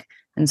lighter.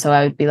 And so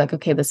I would be like,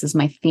 okay, this is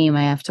my theme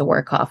I have to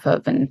work off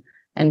of.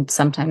 And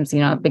sometimes, you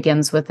know, it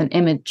begins with an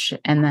image,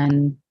 and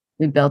then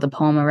we build a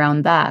poem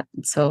around that.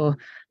 So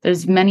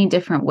there's many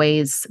different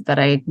ways that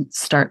I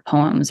start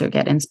poems or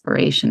get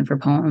inspiration for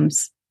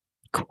poems.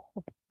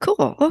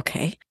 Cool.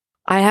 Okay.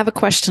 I have a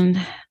question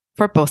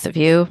for both of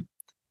you,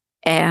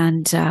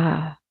 and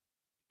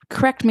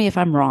correct me if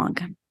I'm wrong.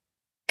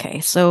 Okay.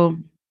 So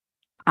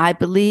I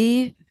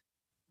believe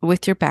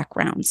with your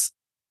backgrounds,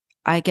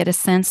 I get a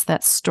sense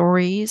that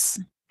stories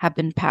have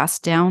been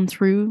passed down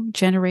through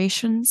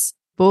generations.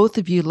 Both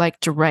of you like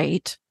to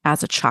write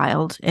as a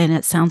child, and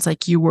it sounds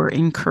like you were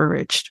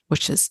encouraged,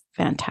 which is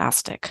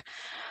fantastic.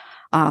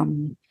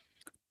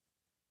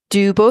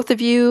 Do both of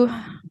you,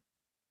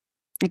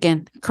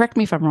 again, correct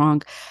me if I'm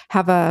wrong,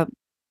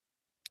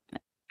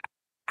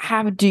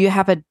 do you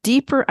have a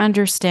deeper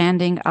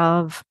understanding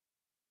of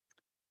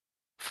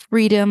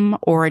freedom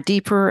or a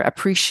deeper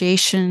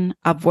appreciation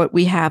of what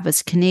we have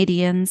as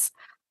Canadians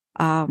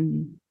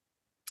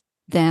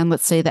than,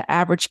 let's say, the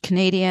average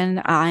Canadian?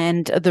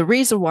 And the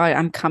reason why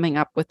I'm coming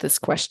up with this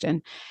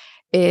question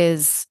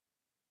is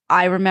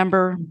I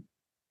remember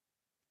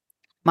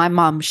my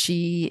mom,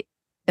 she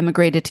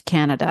immigrated to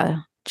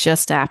Canada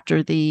just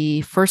after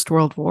the First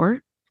World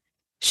War.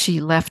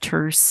 She left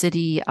her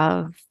city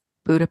of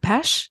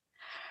Budapest,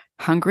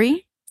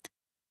 Hungary,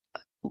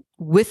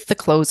 with the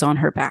clothes on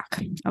her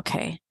back.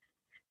 Okay.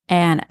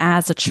 And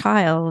as a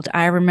child,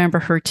 I remember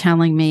her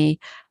telling me,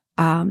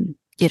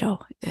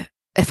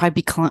 if I'd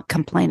be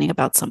complaining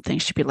about something,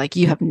 she'd be like,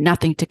 you have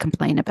nothing to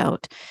complain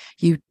about.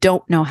 You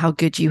don't know how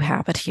good you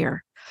have it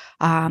here.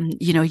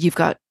 You've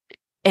got,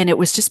 and it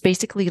was just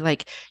basically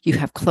like, you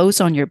have clothes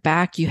on your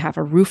back, you have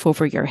a roof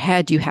over your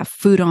head, you have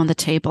food on the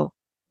table.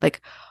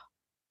 Like,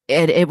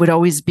 it would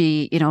always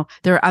be,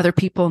 there are other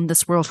people in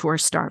this world who are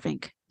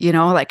starving.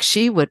 Like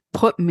she would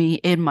put me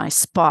in my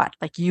spot.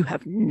 Like, you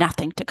have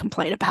nothing to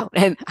complain about.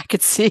 And I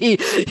could see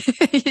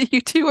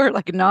you two are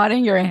like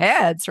nodding your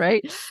heads,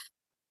 right?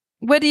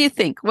 What do you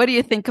think? What do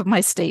you think of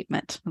my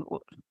statement?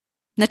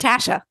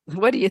 Natasha,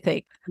 what do you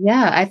think?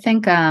 Yeah, I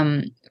think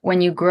when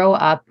you grow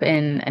up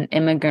in an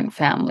immigrant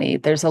family,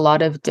 there's a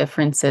lot of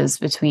differences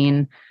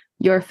between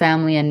your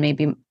family and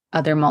maybe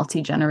other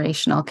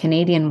multi-generational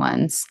Canadian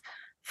ones.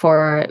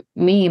 For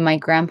me, my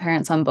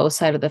grandparents on both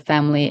sides of the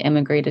family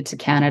immigrated to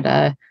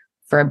Canada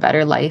for a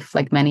better life,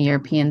 like many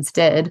Europeans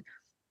did.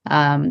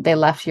 They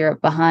left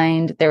Europe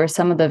behind. They were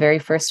some of the very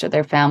first of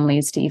their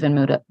families to even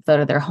move out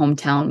of their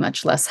hometown,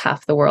 much less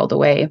half the world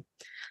away.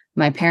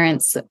 My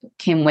parents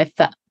came with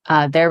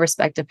their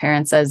respective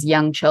parents as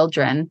young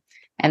children,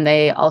 and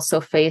they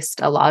also faced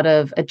a lot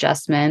of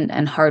adjustment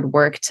and hard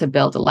work to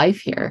build a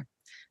life here.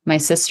 My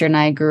sister and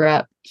I grew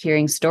up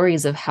hearing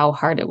stories of how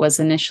hard it was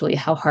initially,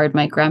 how hard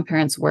my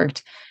grandparents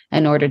worked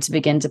in order to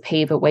begin to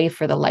pave a way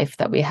for the life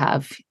that we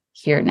have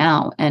here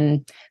now.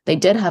 And they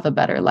did have a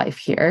better life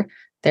here.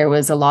 There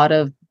was a lot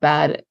of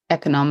bad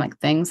economic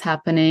things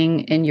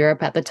happening in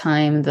Europe at the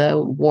time.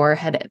 The war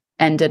had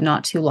ended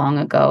not too long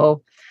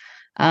ago.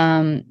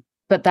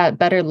 But that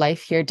better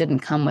life here didn't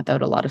come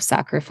without a lot of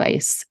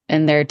sacrifice,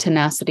 and their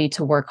tenacity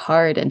to work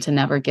hard and to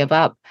never give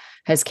up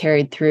has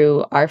carried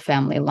through our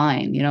family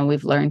line.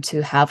 We've learned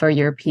to have our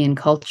European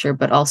culture,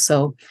 but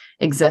also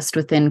exist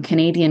within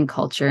Canadian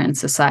culture and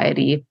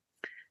society.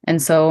 And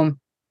so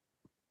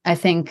I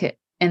think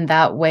in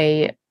that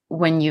way,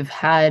 when you've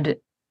had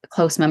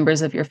close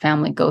members of your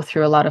family go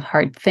through a lot of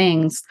hard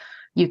things,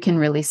 you can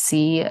really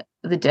see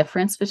the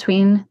difference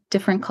between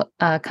different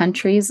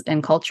countries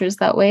and cultures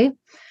that way.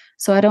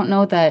 So I don't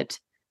know that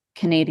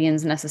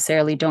Canadians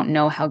necessarily don't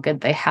know how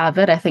good they have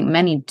it. I think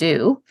many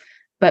do,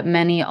 but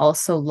many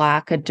also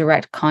lack a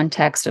direct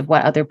context of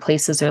what other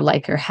places are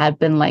like or had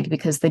been like,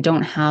 because they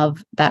don't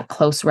have that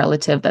close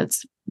relative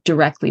that's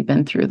directly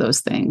been through those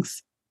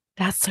things.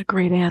 That's a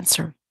great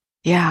answer.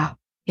 Yeah,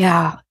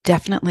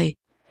 definitely.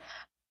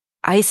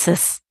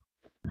 Isis,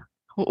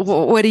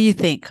 what do you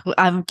think?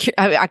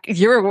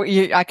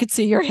 I could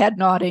see your head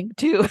nodding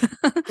too.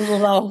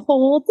 The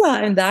whole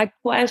time, that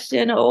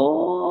question,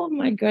 oh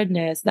my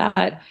goodness,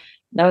 that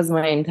was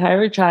my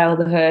entire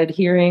childhood,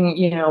 hearing,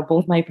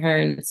 both my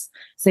parents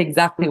say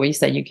exactly what you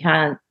said. You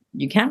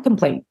can't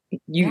complain.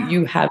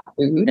 You have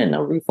food and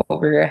a roof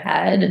over your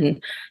head,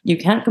 and you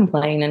can't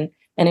complain.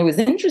 And it was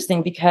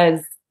interesting because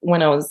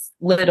when I was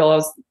little, I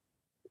was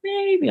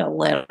maybe a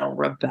little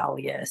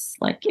rebellious.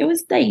 Like, it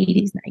was the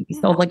 80s, 90s.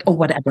 So I was like, oh,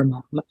 whatever,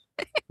 mom.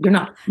 You're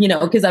not,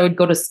 because I would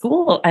go to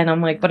school and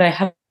I'm like, but I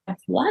have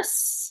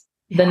less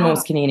than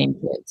most Canadian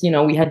kids.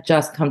 We had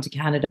just come to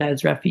Canada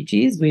as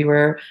refugees. We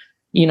were,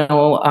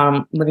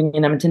 living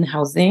in Edmonton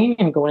housing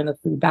and going to the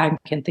food bank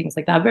and things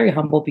like that. Very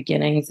humble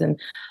beginnings. And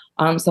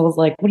so I was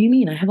like, what do you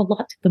mean? I have a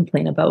lot to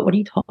complain about. What are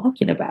you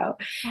talking about?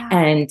 Yeah.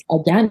 And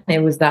again,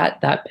 it was that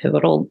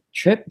pivotal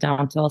trip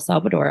down to El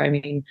Salvador. I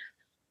mean,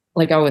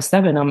 like, I was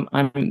 7.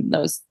 That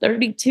was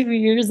 32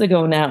 years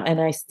ago now,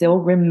 and I still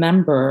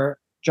remember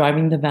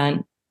driving the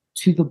van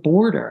to the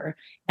border.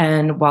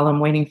 And while I'm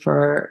waiting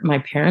for my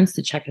parents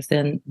to check us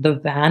in, the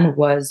van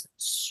was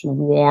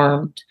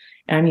swarmed.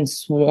 And I mean,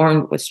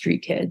 swarmed with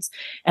street kids,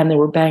 and they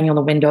were banging on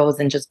the windows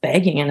and just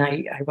begging. And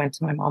I went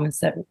to my mom and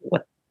said,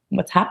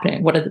 what's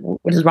happening? What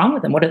is wrong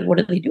with them? What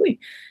are they doing?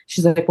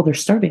 She's like, well, they're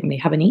starving. They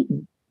haven't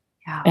eaten.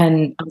 Yeah.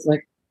 And I was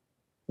like,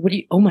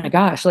 oh my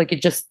gosh, like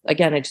it just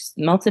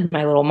melted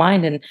my little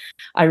mind. And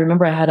I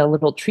remember I had a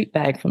little treat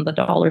bag from the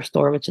dollar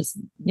store, which is,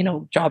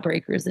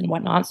 jawbreakers and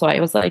whatnot. So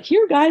I was like,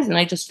 here, guys. And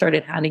I just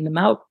started handing them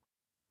out.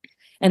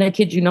 And I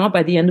kid you not,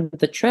 by the end of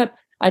the trip,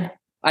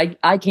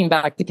 I came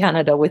back to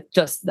Canada with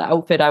just the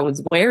outfit I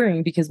was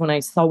wearing, because when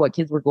I saw what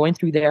kids were going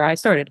through there, I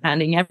started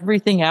handing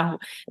everything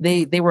out.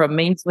 They were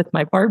amazed with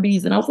my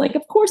Barbies. And I was like,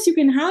 of course you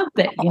can have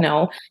it.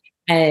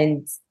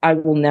 And I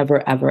will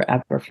never, ever,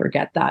 ever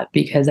forget that,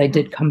 because I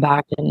did come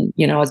back and,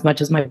 as much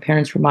as my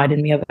parents reminded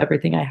me of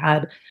everything I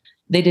had,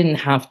 they didn't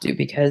have to,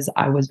 because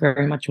I was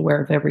very much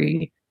aware of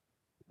every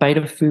bite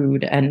of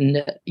food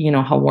and,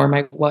 how warm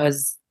I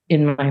was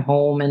in my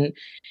home,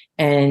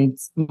 and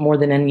more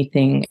than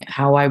anything,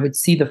 how I would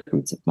see the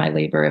fruits of my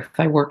labor. If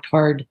I worked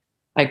hard,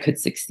 I could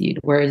succeed.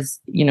 Whereas,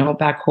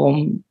 back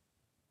home,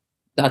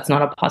 that's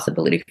not a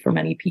possibility for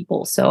many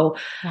people. So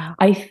Yeah.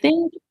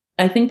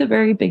 I think the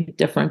very big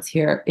difference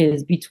here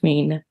is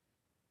between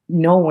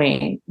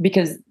knowing,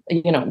 because,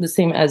 the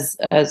same as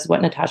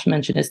what Natasha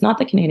mentioned, it's not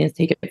that Canadians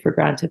take it for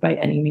granted by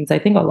any means. I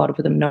think a lot of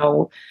them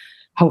know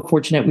how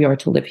fortunate we are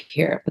to live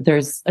here, but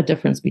there's a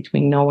difference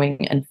between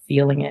knowing and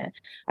feeling it.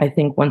 I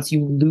think once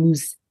you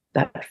lose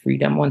that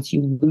freedom, once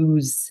you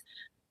lose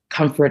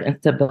comfort and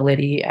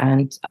stability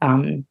and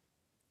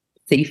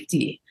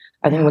safety,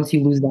 I think once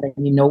you lose that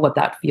and you know what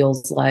that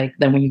feels like,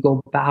 then when you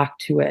go back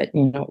to it,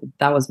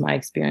 that was my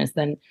experience.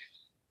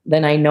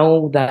 Then I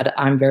know that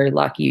I'm very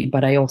lucky,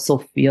 but I also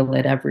feel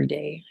it every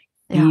day.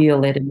 I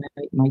feel it in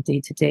my day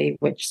to day,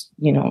 which,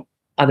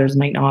 others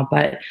might not.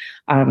 But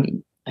I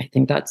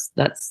think that's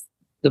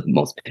the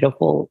most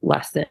pitiful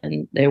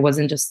lesson. It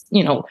wasn't just,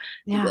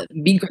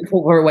 be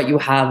grateful for what you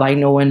have. I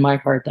know in my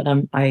heart that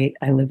I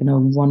live in a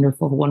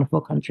wonderful,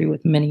 wonderful country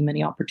with many,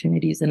 many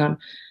opportunities, and I'm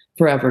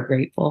forever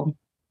grateful.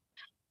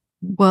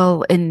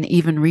 Well, and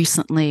even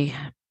recently,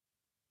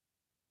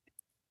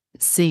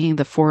 seeing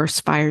the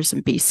forest fires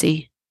in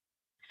BC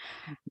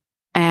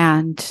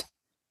and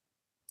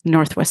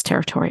Northwest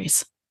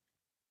Territories,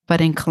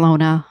 but in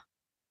Kelowna,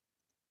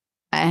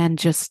 and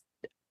just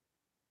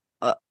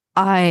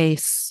I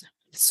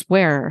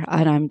swear,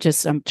 and I'm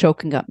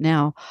choking up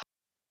now,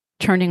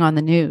 turning on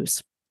the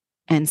news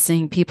and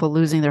seeing people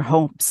losing their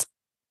homes.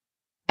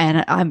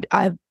 And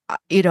I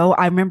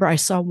remember I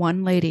saw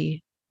one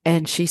lady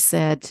and she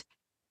said,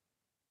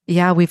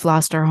 yeah, we've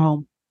lost our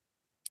home.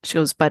 She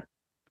goes, but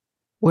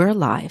we're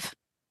alive,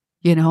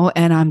 and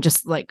I'm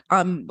like,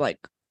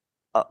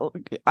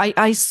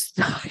 I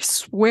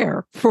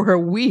swear, for a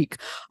week,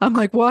 I'm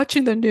like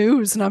watching the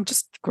news and I'm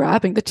just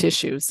grabbing the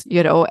tissues,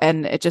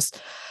 and it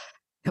just,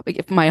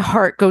 if my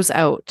heart goes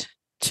out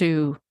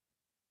to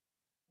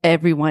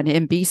everyone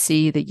in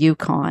BC, the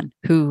Yukon,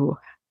 who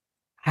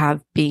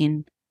have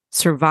been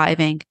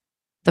surviving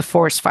the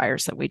forest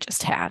fires that we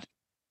just had.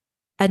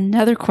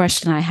 Another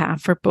question I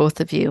have for both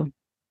of you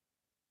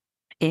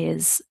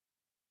is,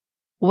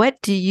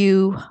 what do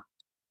you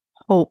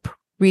hope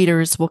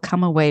readers will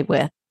come away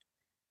with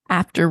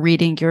after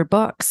reading your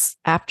books,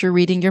 after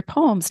reading your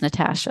poems,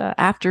 Natasha,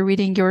 after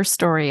reading your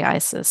story,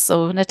 Isis?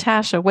 So,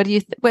 Natasha, what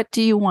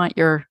do you want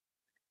your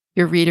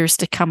readers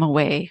to come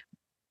away?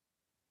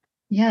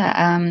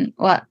 Yeah,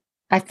 well,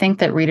 I think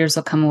that readers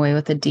will come away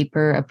with a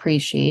deeper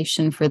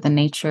appreciation for the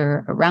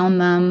nature around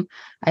them.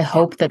 I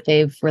hope that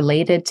they've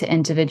related to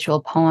individual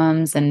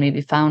poems and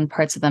maybe found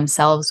parts of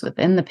themselves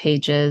within the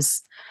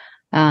pages.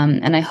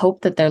 And I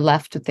hope that they're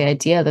left with the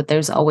idea that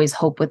there's always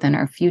hope within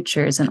our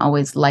futures and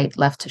always light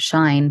left to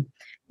shine,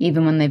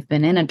 even when they've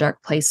been in a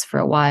dark place for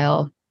a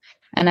while.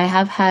 And I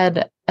have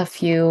had a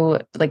few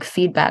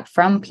feedback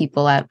from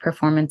people at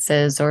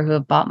performances or who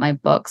have bought my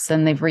books,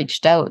 and they've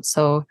reached out.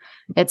 So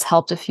it's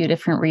helped a few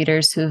different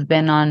readers who've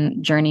been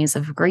on journeys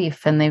of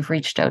grief, and they've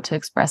reached out to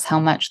express how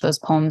much those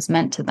poems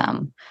meant to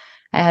them.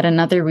 I had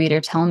another reader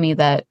tell me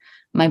that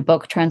my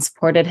book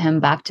transported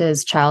him back to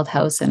his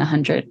childhood in a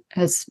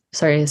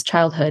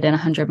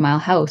 100-mile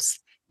house,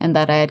 and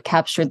that I had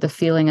captured the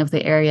feeling of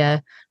the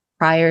area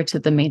prior to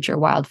the major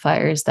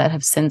wildfires that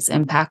have since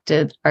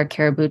impacted our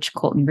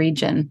Cariboo-Colton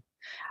region.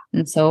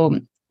 And so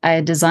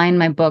I designed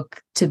my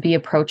book to be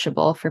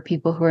approachable for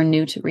people who are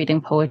new to reading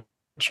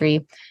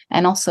poetry.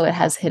 And also it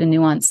has hidden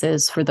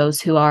nuances for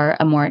those who are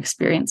a more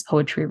experienced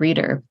poetry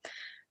reader.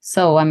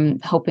 So I'm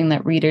hoping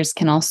that readers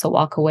can also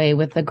walk away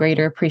with a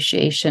greater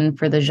appreciation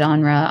for the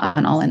genre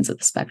on all ends of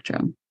the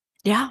spectrum.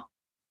 Yeah.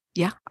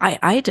 Yeah.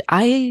 I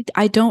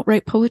don't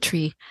write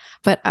poetry,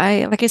 but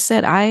like I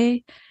said,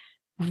 I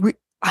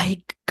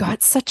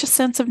got such a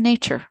sense of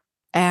nature,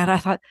 and I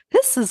thought,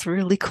 this is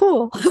really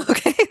cool.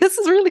 Okay. This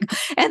is really cool.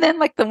 And then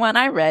the one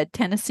I read,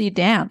 Tennessee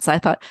Dance, I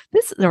thought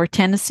or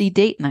Tennessee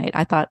Date Night,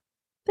 I thought,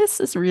 this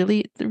is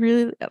really,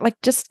 really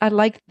I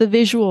like the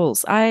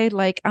visuals.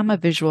 I'm a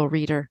visual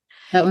reader.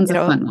 That one's a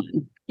fun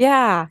one.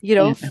 Yeah.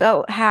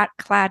 Felt hat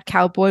clad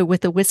cowboy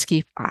with a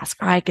whiskey flask.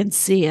 I can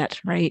see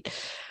it. Right.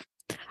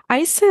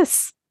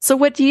 Isis. So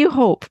what do you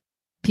hope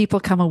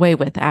people come away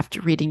with after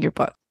reading your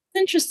book?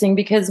 interesting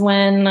because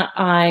when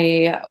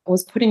I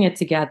was putting it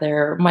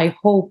together, my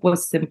hope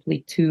was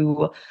simply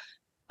to,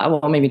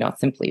 well, maybe not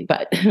simply,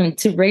 but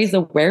to raise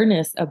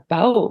awareness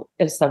about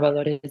El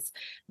Salvador. It's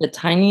the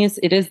tiniest,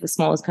 it is the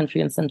smallest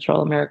country in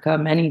Central America.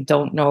 Many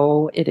don't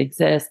know it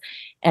exists.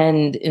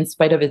 And in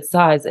spite of its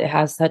size, it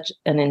has such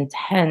an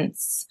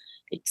intense,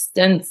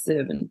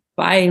 extensive, and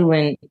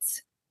violent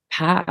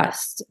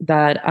past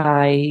that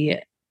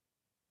I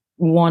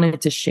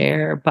wanted to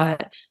share,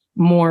 but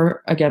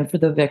more again for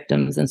the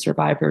victims and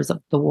survivors of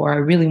the war. I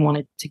really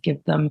wanted to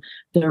give them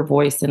their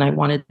voice and I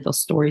wanted those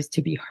stories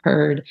to be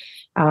heard.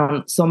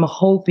 So I'm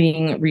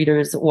hoping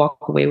readers walk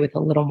away with a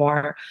little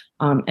more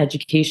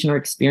education or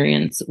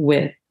experience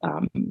with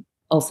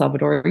El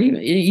Salvador,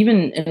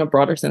 even in a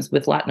broader sense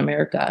with Latin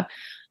America.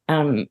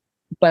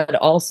 But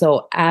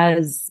also,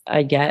 as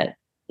I get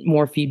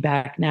more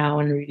feedback now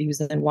and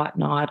reviews and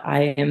whatnot,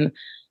 I am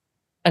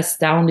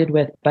astounded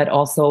with, but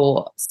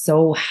also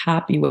so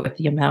happy with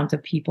the amount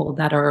of people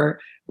that are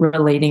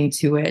relating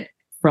to it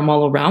from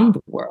all around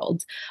the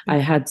world. I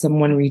had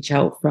someone reach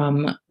out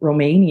from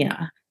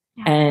Romania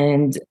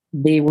and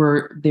they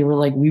were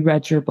like, we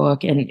read your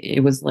book and it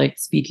was like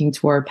speaking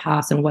to our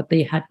past and what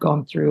they had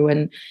gone through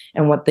and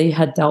what they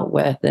had dealt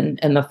with and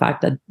the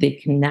fact that they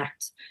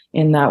connect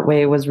in that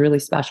way was really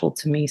special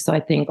to me. So I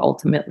think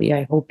ultimately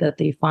I hope that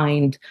they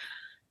find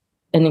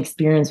an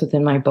experience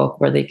within my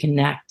book where they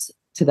connect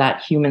to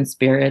that human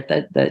spirit,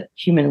 that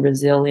human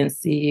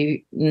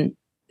resiliency in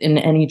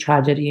any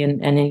tragedy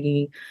and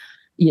any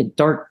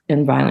dark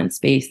and violent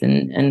space,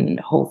 and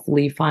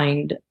hopefully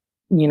find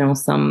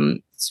some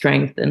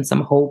strength and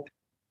some hope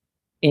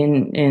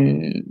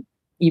in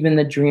even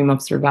the dream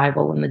of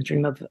survival and the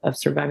dream of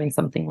surviving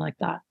something like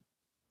that.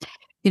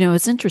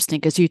 It's interesting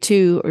because you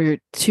two are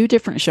two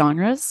different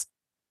genres,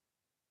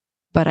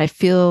 but I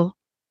feel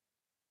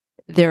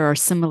there are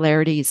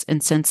similarities in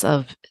sense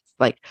of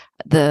like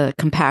the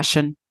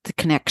compassion, the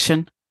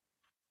connection,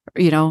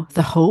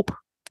 the hope.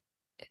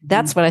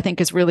 That's what I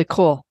think is really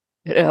cool.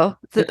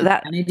 That's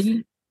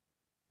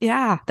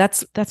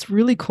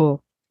really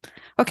cool.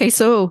 Okay,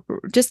 so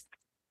just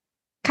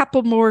a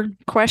couple more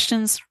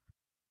questions,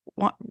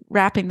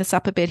 wrapping this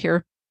up a bit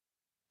here.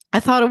 I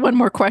thought of one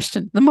more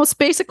question, the most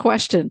basic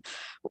question,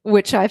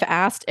 which I've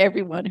asked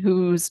everyone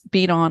who's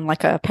been on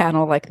like a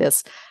panel like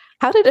this.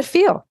 How did it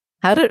feel?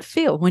 How did it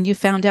feel when you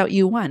found out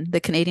you won the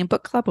Canadian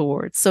Book Club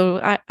Award?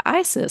 So,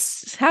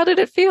 Isis, how did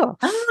it feel?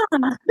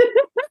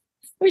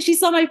 When she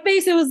saw my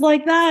face, it was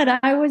like that.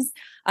 I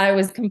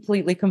was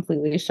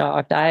completely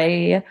shocked.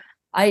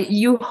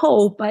 You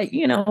hope, but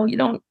you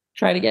don't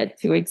try to get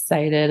too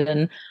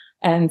excited,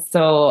 and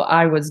so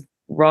I was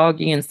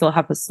groggy and still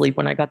half asleep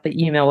when I got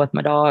the email with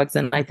my dogs,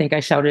 and I think I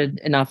shouted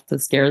enough to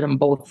scare them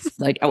both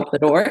like out the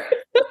door.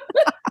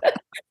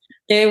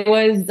 It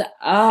was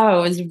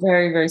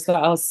very, very so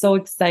I was so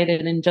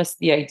excited, and just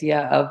the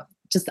idea of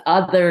just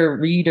other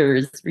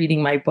readers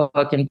reading my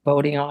book and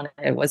voting on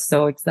it was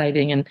so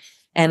exciting,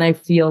 and I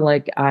feel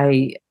like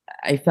I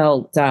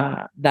felt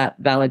that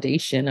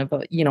validation of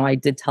I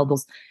did tell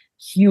those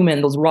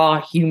raw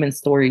human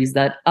stories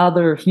that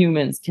other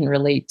humans can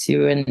relate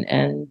to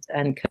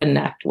and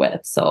connect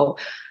with. So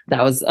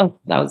that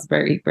was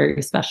very,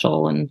 very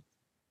special, and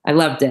I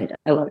loved it.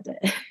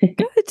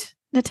 Good.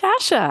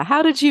 Natasha,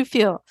 how did you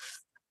feel?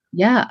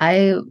 Yeah,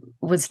 I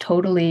was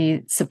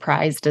totally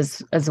surprised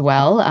as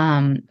well.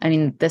 I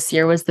mean, this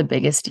year was the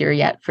biggest year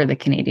yet for the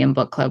Canadian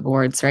Book Club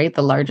Awards, right?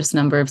 The largest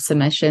number of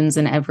submissions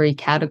in every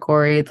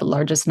category, the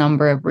largest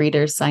number of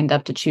readers signed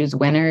up to choose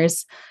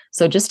winners.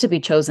 So just to be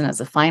chosen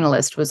as a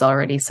finalist was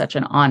already such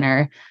an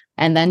honor.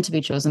 And then to be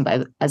chosen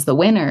as the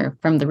winner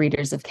from the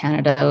Readers of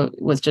Canada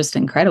was just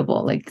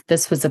incredible. Like,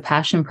 this was a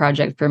passion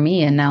project for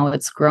me, and now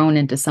it's grown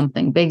into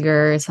something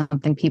bigger,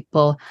 something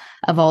people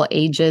of all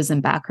ages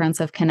and backgrounds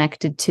have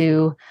connected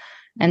to.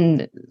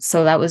 And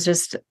so that was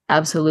just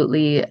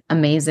absolutely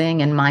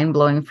amazing and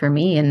mind-blowing for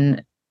me,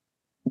 and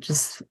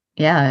just,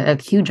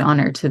 a huge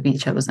honor to be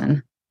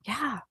chosen.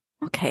 Yeah.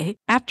 Okay.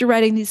 After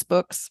writing these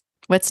books,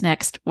 what's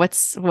next?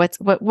 What's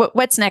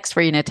next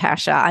for you,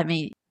 Natasha? I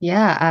mean,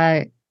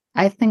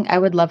 I think I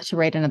would love to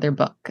write another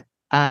book,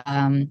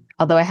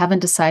 although I haven't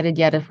decided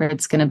yet if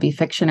it's going to be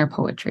fiction or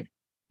poetry.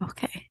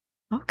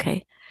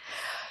 Okay.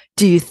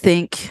 Do you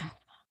think,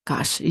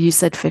 gosh, you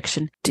said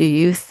fiction. Do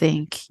you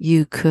think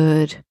you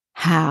could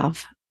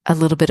have a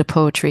little bit of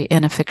poetry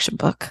in a fiction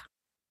book?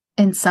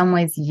 In some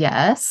ways,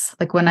 yes.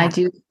 Like when I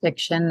do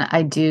fiction,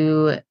 I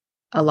do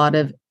a lot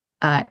of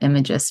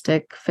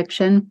imagistic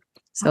fiction.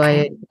 So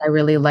I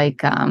really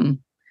like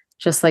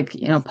just like,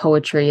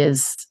 poetry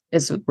is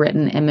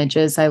written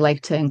images. I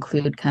like to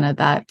include kind of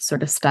that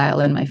sort of style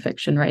in my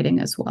fiction writing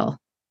as well.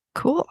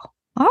 Cool.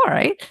 All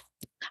right.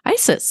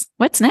 Isis,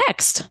 what's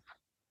next?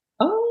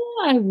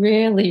 Oh, I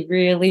really,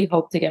 really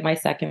hope to get my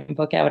second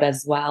book out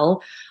as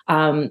well.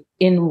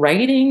 In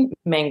writing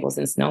Mangoes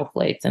and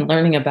Snowflakes and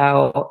learning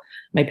about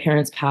my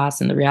parents'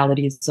 past and the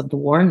realities of the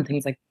war and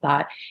things like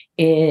that,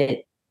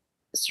 it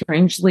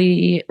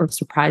strangely or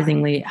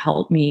surprisingly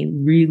helped me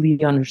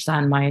really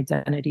understand my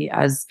identity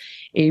as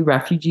a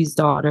refugee's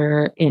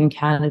daughter in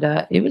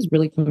Canada. It was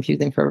really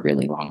confusing for a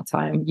really long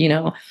time. You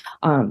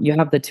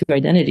have the two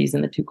identities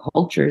and the two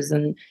cultures,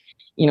 and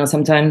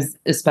sometimes,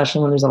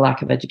 especially when there's a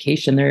lack of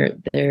education,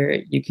 there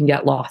you can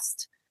get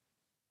lost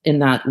in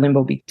that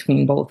limbo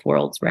between both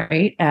worlds,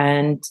 right?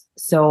 And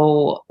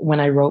so when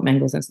I wrote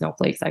Mangoes and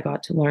Snowflakes, I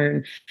got to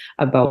learn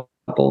about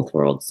both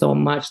worlds so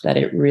much that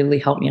it really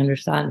helped me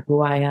understand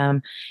who I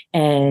am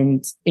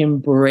and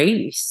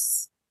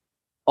embrace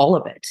all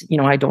of it.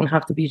 I don't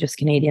have to be just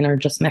Canadian or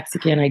just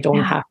Mexican. I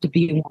don't have to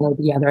be one or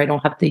the other. I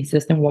don't have to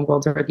exist in one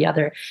world or the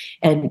other.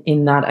 And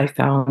in that, I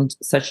found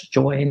such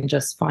joy in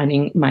just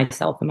finding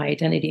myself and my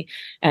identity.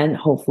 And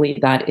hopefully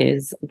that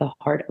is the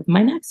heart of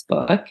my next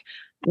book.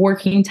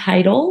 Working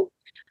title,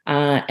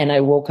 and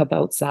I woke up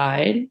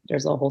outside.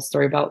 There's a whole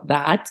story about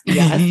that.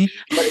 Yes.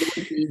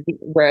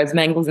 Whereas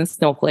Mangoes and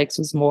Snowflakes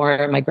was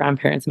more my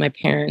grandparents and my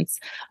parents.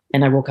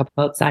 And I woke up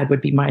outside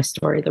would be my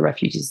story, the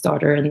refugee's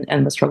daughter,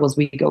 and the struggles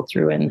we go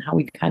through and how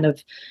we kind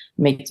of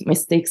make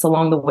mistakes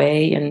along the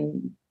way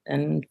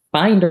and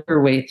find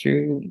our way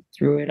through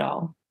it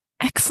all.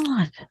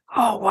 Excellent.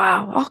 Oh,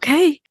 wow.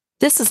 Okay.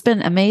 This has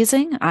been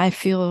amazing. I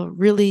don't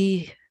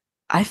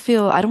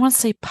want to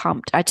say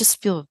pumped. I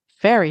just feel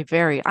very,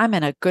 very, I'm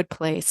in a good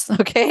place.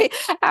 Okay.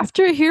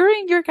 After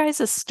hearing your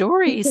guys'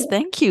 stories,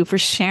 thank you for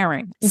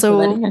sharing. Thanks for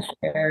letting us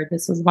share.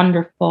 This was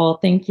wonderful.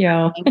 Thank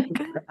you. Thank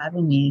you for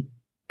having me.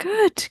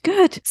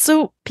 Good.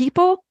 So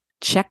people,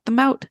 check them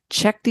out.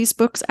 Check these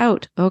books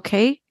out.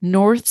 Okay.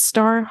 North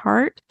Star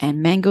Heart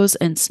and Mangoes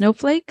and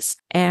Snowflakes.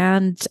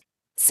 And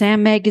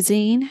Sam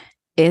Magazine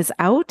is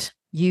out.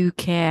 You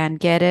can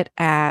get it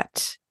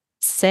at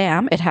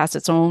Sam. It has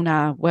its own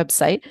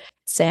website.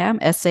 Sam,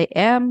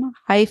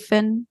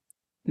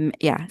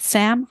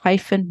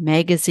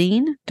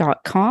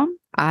 sam-magazine.com.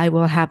 I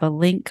will have a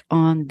link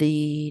on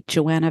the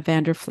Joanna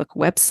Vanderflick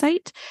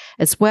website,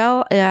 as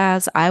well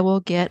as I will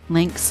get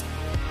links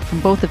from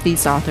both of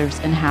these authors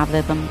and have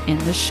them in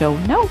the show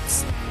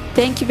notes.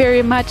 Thank you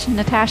very much,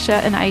 Natasha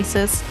and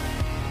Isis.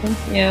 Thank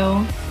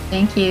you.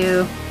 Thank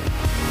you.